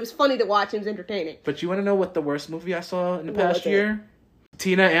sure. But it was funny to watch. It was entertaining. But you want to know what the worst movie I saw in the past year?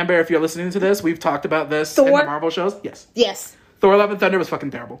 Tina, Amber, if you're listening to this, we've talked about this in the Marvel shows. Yes. Yes. Thor: Love and Thunder was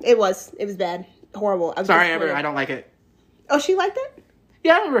fucking terrible. It was. It was bad. Horrible. Sorry, Amber. I don't like it. Oh, she liked it?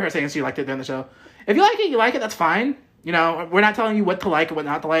 Yeah, I remember her saying she liked it during the show. If you like it, you like it. That's fine. You know, we're not telling you what to like and what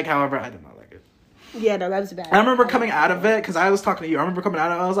not to like. However, I did not like it. Yeah, no, that was bad. I remember coming out of it, because I was talking to you. I remember coming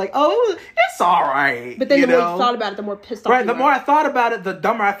out of it, I was like, oh, it's all right. But then the more you thought about it, the more pissed off Right, the more I thought about it, the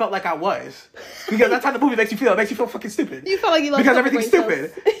dumber I felt like I was. Because that's how the movie makes you feel. It makes you feel fucking stupid. You felt like you lost because everything's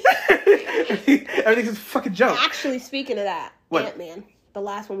stupid. Everything's a fucking joke. Actually, speaking of that, what? Ant-Man, the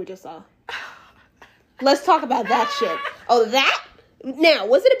last one we just saw. Let's talk about that shit. Oh, that? Now,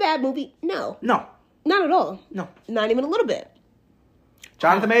 was it a bad movie? No. No. Not at all. No. Not even a little bit.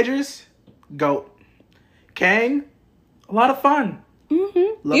 Jonathan Majors, GOAT. Kang, a lot of fun. Mm-hmm.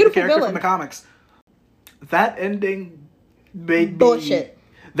 Love Beautiful the character villain. from the comics. That ending made bullshit.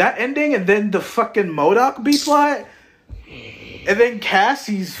 That ending and then the fucking MODOK B-plot. And then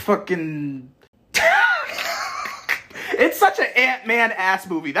Cassie's fucking... It's such an Ant-Man ass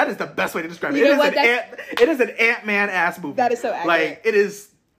movie. That is the best way to describe it. You know what? It is an Ant-Man ass movie. That is so accurate. Like, it is...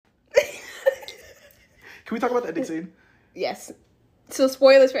 Can we talk about the ending scene? Yes. So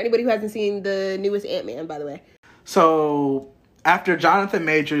spoilers for anybody who hasn't seen the newest Ant-Man, by the way. So after Jonathan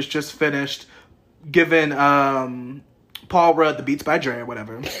Majors just finished giving Paul Rudd the Beats by Dre or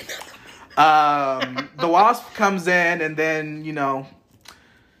whatever, the Wasp comes in and then, you know,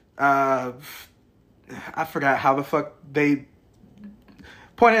 I forgot how the fuck they...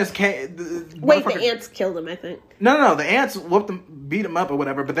 Point is, wait, the ants killed him, I think. No, the ants whooped him, beat him up or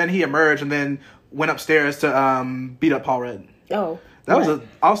whatever, but then he emerged and then went upstairs to beat up Paul Rudd. Oh. That was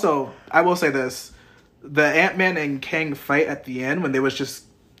also, I will say this, the Ant-Man and Kang fight at the end when they was just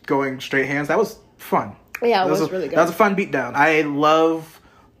going straight hands, that was fun. Yeah, it was really good. That was a fun beatdown. I love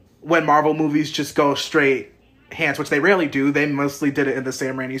when Marvel movies just go straight hands, which they rarely do. They mostly did it in the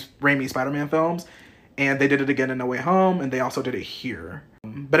Sam Raimi Spider-Man films, and they did it again in No Way Home, and they also did it here.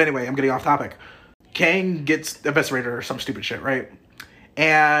 But anyway, I'm getting off topic. Kang gets eviscerated or some stupid shit, right?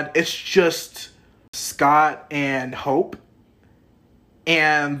 And it's just Scott and Hope,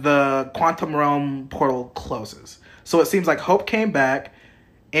 and the quantum realm portal closes. So it seems like Hope came back,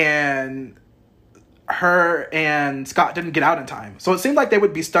 and her and Scott didn't get out in time. So it seemed like they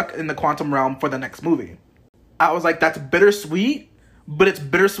would be stuck in the quantum realm for the next movie. I was like, that's bittersweet, but it's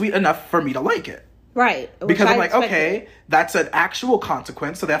bittersweet enough for me to like it. Right. Because I'm like, okay, that's an actual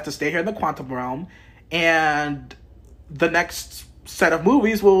consequence, so they have to stay here in the quantum realm, and the next set of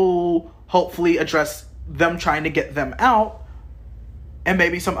movies will hopefully address them trying to get them out, and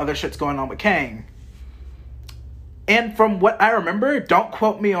maybe some other shit's going on with Kang. And from what I remember, don't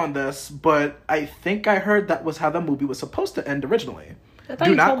quote me on this, but I think I heard that was how the movie was supposed to end originally. I thought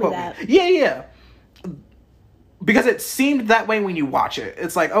you told me that. Yeah. Because it seemed that way when you watch it.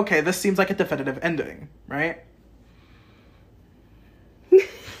 It's like, okay, this seems like a definitive ending, right?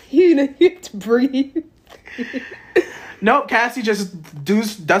 You have to breathe. Nope, Cassie just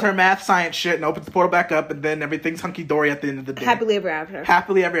does her math science shit and opens the portal back up, and then everything's hunky-dory at the end of the day. Happily ever after.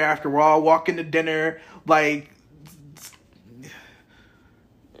 Happily ever after. We're all walking to dinner, like...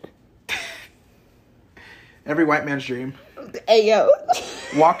 every white man's dream. Hey, yo.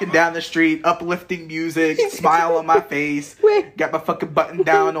 Walking down the street, uplifting music, smile on my face, got my fucking button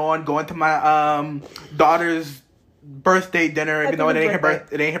down on, going to my daughter's birthday dinner, even though it ain't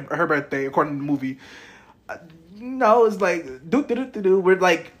her birthday, according to the movie. No, it's like, we're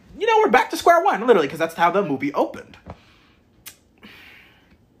like, we're back to square one, literally, because that's how the movie opened.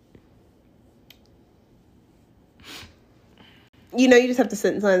 You just have to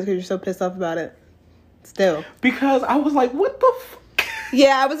sit in silence because you're so pissed off about it. Still. Because I was like, what the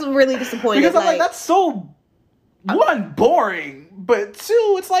Yeah, I was really disappointed. Because I'm like, that's so, one, boring, but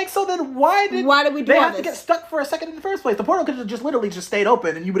two, it's like, so then why did we do they have to get stuck for a second in the first place? The portal could have just literally just stayed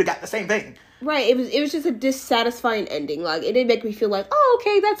open and you would have got the same thing. Right, it was just a dissatisfying ending. Like, it didn't make me feel like, oh,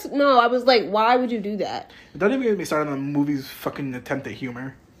 okay, I was like, why would you do that? Don't even get me started on the movie's fucking attempt at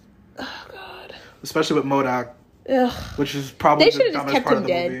humor. Oh, God. Especially with MODOK. Ugh. Which is probably they the dumbest part of the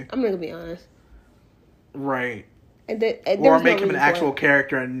dead. movie. I'm gonna be honest. Right. Or make him an actual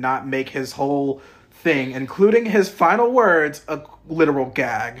character and not make his whole thing, including his final words, a literal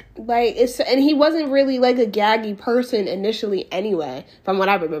gag. Like, and he wasn't really like a gaggy person initially anyway, from what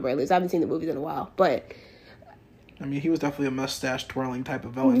I remember at least. I haven't seen the movies in a while, but I mean, he was definitely a mustache twirling type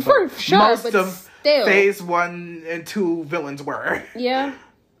of villain. For sure, most but of still. Phase 1 and 2 villains were. Yeah.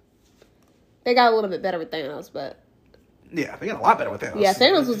 They got a little bit better with Thanos, but... Yeah, they got a lot better with Thanos. Yeah,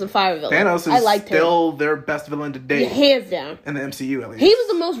 Thanos was a fire villain. Thanos is still their best villain to date. Yeah, hands down. In the MCU, at least. He was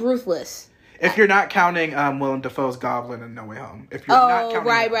the most ruthless. If you're not counting Willem Dafoe's Goblin in No Way Home. If you're not counting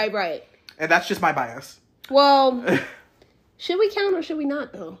right. And that's just my bias. Well, should we count or should we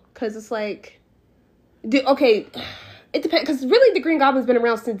not, though? Because it's like... Okay, it depends. Because really, the Green Goblin's been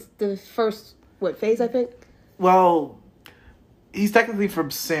around since the first, phase, I think? Well, he's technically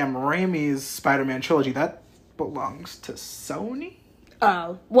from Sam Raimi's Spider-Man trilogy. That belongs to Sony?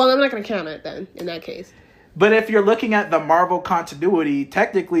 Oh. Well, I'm not going to count it then, in that case. But if you're looking at the Marvel continuity,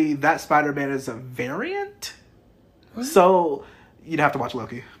 technically that Spider-Man is a variant. What? So, you'd have to watch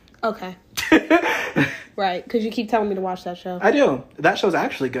Loki. Okay. Right, because you keep telling me to watch that show. I do. That show's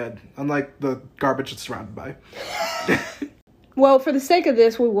actually good, unlike the garbage it's surrounded by. Well, for the sake of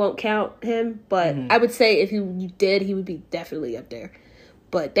this, we won't count him, but I would say if you did, he would be definitely up there.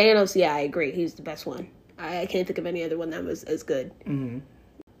 But Thanos, yeah, I agree. He's the best one. I can't think of any other one that was as good. Mm-hmm.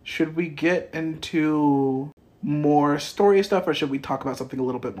 Should we get into more story stuff, or should we talk about something a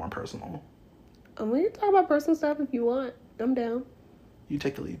little bit more personal? We can talk about personal stuff if you want. I'm down. You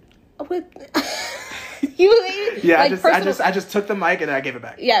take the lead. What? Yeah, like I just took the mic and I gave it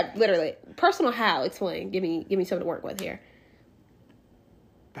back. Yeah, literally. Personal how? Explain. Give me something to work with here.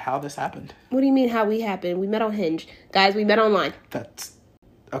 How this happened. What do you mean how we happened? We met on Hinge. Guys, we met online. That's...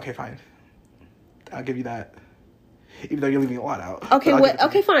 Okay, fine. I'll give you that. Even though you're leaving a lot out. Okay,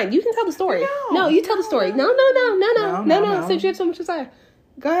 okay, fine. You can tell the story. No, you tell the story. No. Since you have so much to say.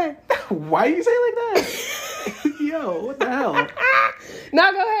 Go ahead. Why do you say it like that? Yo, what the hell?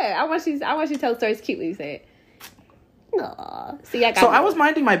 No, go ahead. I want you to tell the story. It's cute when you say it. Aww. See, I got I was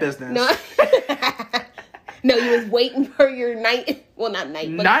minding my business. No. No, you was waiting for your night. Well, not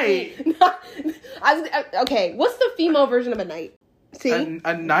night. But night? Okay, what's the female version of a night? See?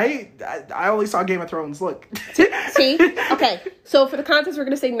 A night? I only saw Game of Thrones. Look. See? Okay, so for the context, we're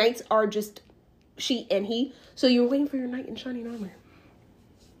going to say knights are just she and he. So you're waiting for your knight in shining armor.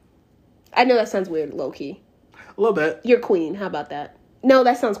 I know that sounds weird, low-key. A little bit. You're queen. How about that? No,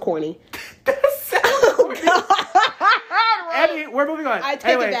 that sounds corny. That sounds corny. Eddie, we're moving on. I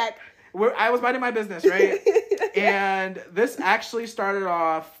take it back. I was minding my business, right? And this actually started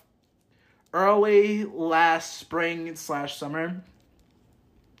off early last spring/summer.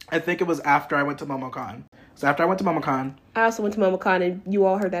 I think it was after I went to MomoCon. So after I went to MomoCon. I also went to MomoCon, and you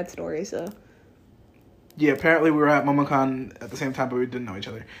all heard that story, so. Yeah, apparently we were at MomoCon at the same time, but we didn't know each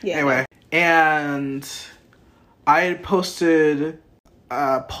other. Yeah. Anyway, and I had posted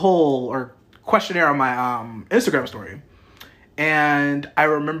poll or questionnaire on my Instagram story. And I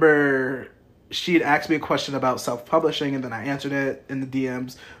remember she had asked me a question about self-publishing, and then I answered it in the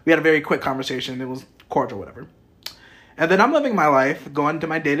DMs. We had a very quick conversation. It was cordial, whatever. And then I'm living my life, going to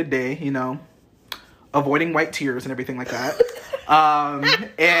my day-to-day, you know, avoiding white tears and everything like that.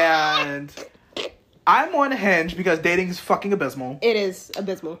 And I'm on Hinge because dating is fucking abysmal. It is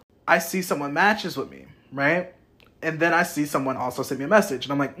abysmal. I see someone matches with me, right? And then I see someone also send me a message.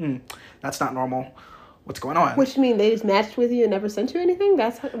 And I'm like, that's not normal. What's going on? What you mean? They just matched with you and never sent you anything?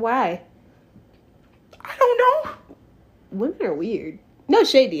 That's why. I don't know. Women are weird. No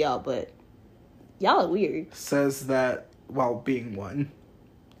shade to y'all, but y'all are weird. Says that while being one.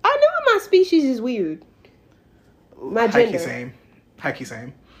 I know my species is weird. My gender. Hikey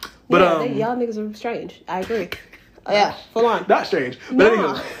same. But y'all niggas are strange. I agree. Yeah, full on. Not strange. But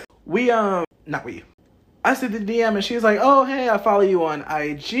anyway, I see the DM and she's like, oh, hey, I follow you on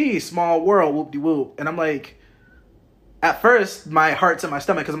IG, small world, whoop-de-whoop. And I'm like, at first, my heart's in my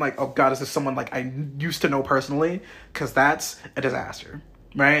stomach because I'm like, oh, God, is this someone like I used to know personally? Because that's a disaster,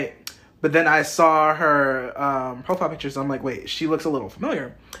 right? But then I saw her profile pictures. And I'm like, wait, she looks a little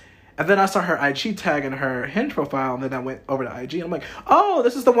familiar. And then I saw her IG tag in her Hinge profile, and then I went over to IG, and I'm like, oh,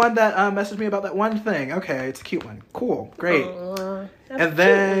 this is the one that messaged me about that one thing. Okay, it's a cute one. Cool, great. And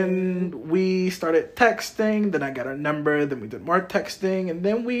then we started texting, then I got her number, then we did more texting, and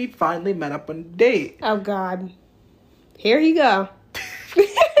then we finally met up on a date. Oh, God. Here you go.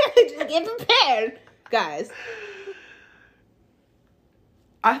 Just get prepared, guys.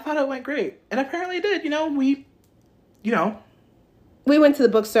 I thought it went great, and apparently it did. We went to the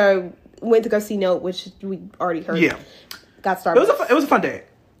bookstore, went to go see Note, which we already heard. Yeah. Got Starbucks. It was a fun day.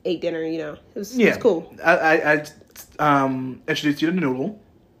 Ate dinner, It was cool. I introduced you to Noodle.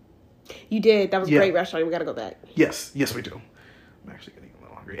 You did. That was a great restaurant. We gotta go back. Yes, we do. I'm actually getting a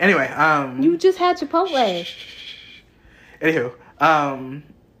little hungry. Anyway, you just had Chipotle. Anywho, and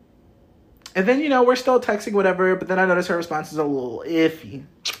then, we're still texting, whatever, but then I noticed her response is a little iffy.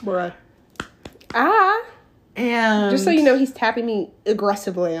 Bruh. And just so you know, he's tapping me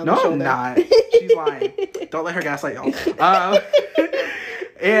aggressively on the shoulder. No, I'm not. She's lying. Don't let her gaslight y'all.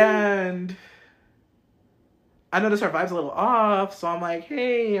 And I noticed her vibe's a little off, so I'm like,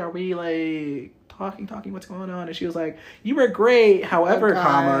 hey, are we, like, talking? What's going on? And she was like, you were great, however,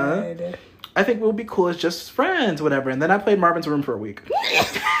 I think we'll be cool as just friends, whatever. And then I played Marvin's Room for a week.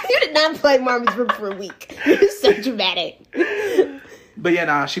 You did not play Marvin's Room for a week. You're so dramatic. But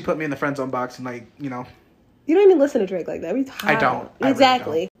yeah, she put me in the friend zone box and, like, You don't even listen to Drake like that. I don't.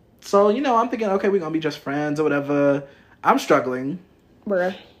 Exactly. Really don't. So, I'm thinking, okay, we're going to be just friends or whatever. I'm struggling.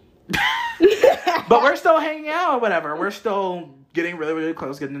 Bruh. But we're still hanging out or whatever. We're still getting really, really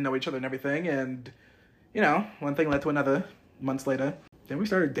close, getting to know each other and everything. And, one thing led to another months later. Then we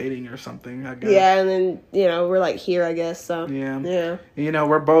started dating or something, I guess. Yeah, and then, we're, like, here, I guess, so. Yeah. And,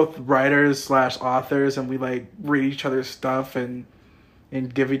 we're both writers/authors, and we, like, read each other's stuff and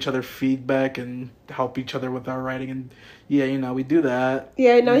give each other feedback and help each other with our writing. And, we do that.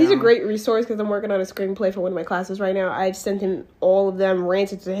 Yeah, no, he's a great resource because I'm working on a screenplay for one of my classes right now. I've sent him all of them,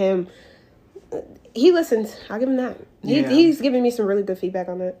 ranted to him. He listens. I'll give him that. He's giving me some really good feedback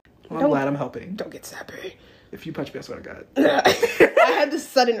on it. Well, I'm glad I'm helping. Don't get sappy. If you punch me, I swear to God. I had this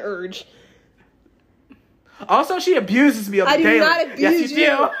sudden urge. Also, she abuses me on the daily. I do not abuse you.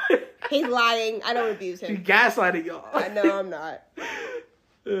 Yes, you do. He's lying. I don't abuse him. She gaslighting y'all. I know I'm not.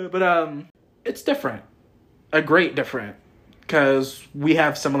 But it's different. A great different. Because we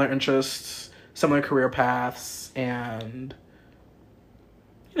have similar interests, similar career paths, and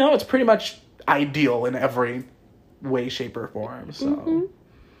it's pretty much ideal in every way, shape, or form. So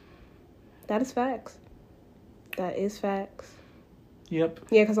that is facts. That is facts. Yep.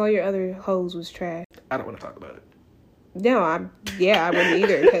 Yeah, because all your other hoes was trash. I don't want to talk about it. No, I wouldn't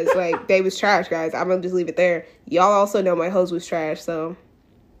either, because, like, they was trash, guys. I'm going to just leave it there. Y'all also know my hoes was trash, so.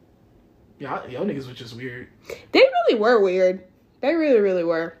 Y'all niggas was just weird. They really were weird. They really, really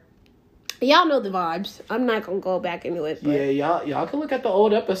were. Y'all know the vibes. I'm not going to go back into it. But. Yeah, y'all can look at the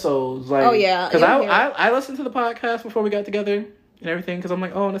old episodes. Like, oh, yeah. Because I listened to the podcast before we got together and everything, because I'm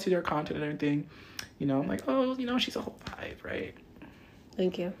like, oh, let's see their content and everything. I'm like, oh, she's a whole vibe, right?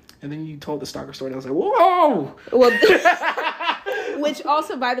 Thank you. And then you told the stalker story, and I was like, whoa! Well, which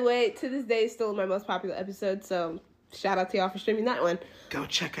also, by the way, to this day is still my most popular episode, so shout out to y'all for streaming that one. Go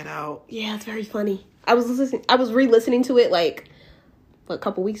check it out. Yeah, it's very funny. I was re-listening to it, like, a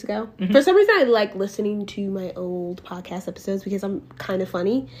couple weeks ago. Mm-hmm. For some reason, I like listening to my old podcast episodes because I'm kind of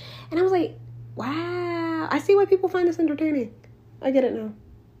funny. And I was like, wow, I see why people find this entertaining. I get it now.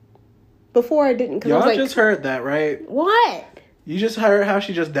 Before I didn't. Y'all just heard that, right? What? You just heard how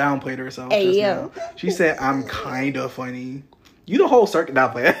she just downplayed herself. Hey, just yo. now. She said, "I'm kind of funny." You the whole circuit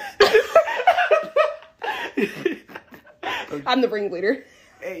downplay. I'm the ringleader.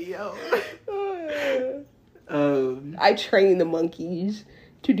 Hey yo. I train the monkeys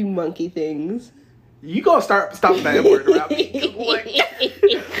to do monkey things. You gonna stop that M word around me?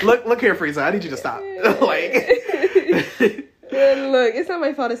 Look here, Frieza. I need you to stop. Like, Look, it's not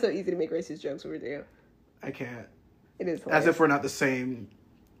my fault. It's so easy to make racist jokes over there. I can't. It is hilarious. As if we're not the same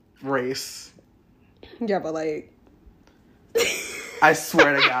race. Yeah, but like, I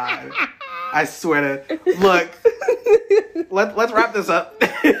swear to God. I swear to look. Let's wrap this up.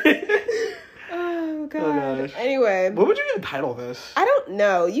 oh god. Oh gosh. Anyway, What would you even title this? I don't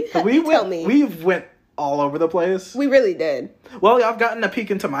know. You tell me. We've went all over the place. We really did. Well, y'all have gotten a peek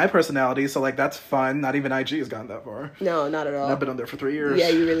into my personality, so like that's fun. Not even IG has gotten that far. No, not at all. And I've been on there for 3 years. Yeah,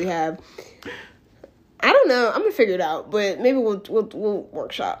 you really have. I don't know. I'm gonna figure it out, but maybe we'll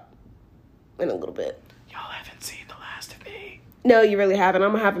workshop in a little bit. Y'all haven't seen the last of me. No, you really haven't.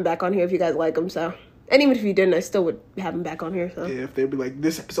 I'm gonna have him back on here if you guys like him. So, and even if you didn't, I still would have him back on here. So, Yeah, if they'd be like,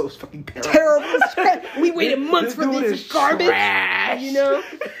 "This episode's fucking terrible." terrible. We waited months for dude this is garbage. trash. You know.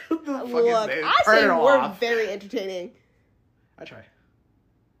 Look, Look, I say we're very entertaining. I try.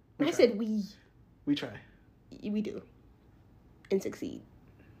 I said we. We try. We do. And succeed.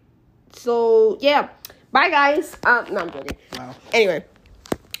 So, yeah. Bye, guys. No, I'm joking. Wow. Anyway.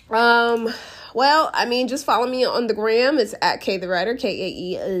 Well, I mean, just follow me on the gram. It's at K the Writer,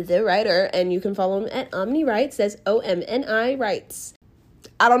 Kae the Writer. And you can follow him at Omni Writes. That's OMNI Writes.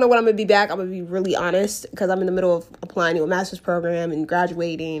 I don't know when I'm going to be back. I'm going to be really honest because I'm in the middle of applying to a master's program and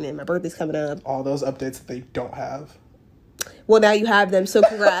graduating and my birthday's coming up. All those updates that they don't have. Well, now you have them, so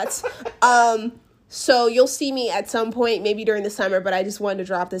congrats. So you'll see me at some point, maybe during the summer, but I just wanted to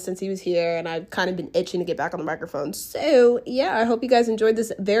drop this since he was here, and I've kind of been itching to get back on the microphone. So, yeah, I hope you guys enjoyed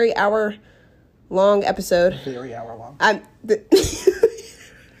this very hour-long episode. Very hour long. I'm gonna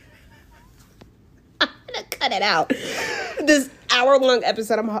cut it out. This hour-long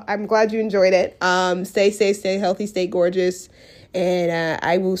episode, I'm glad you enjoyed it. Stay safe, stay healthy, stay gorgeous, and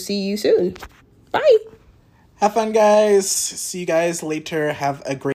I will see you soon. Bye. Have fun, guys. See you guys later. Have a great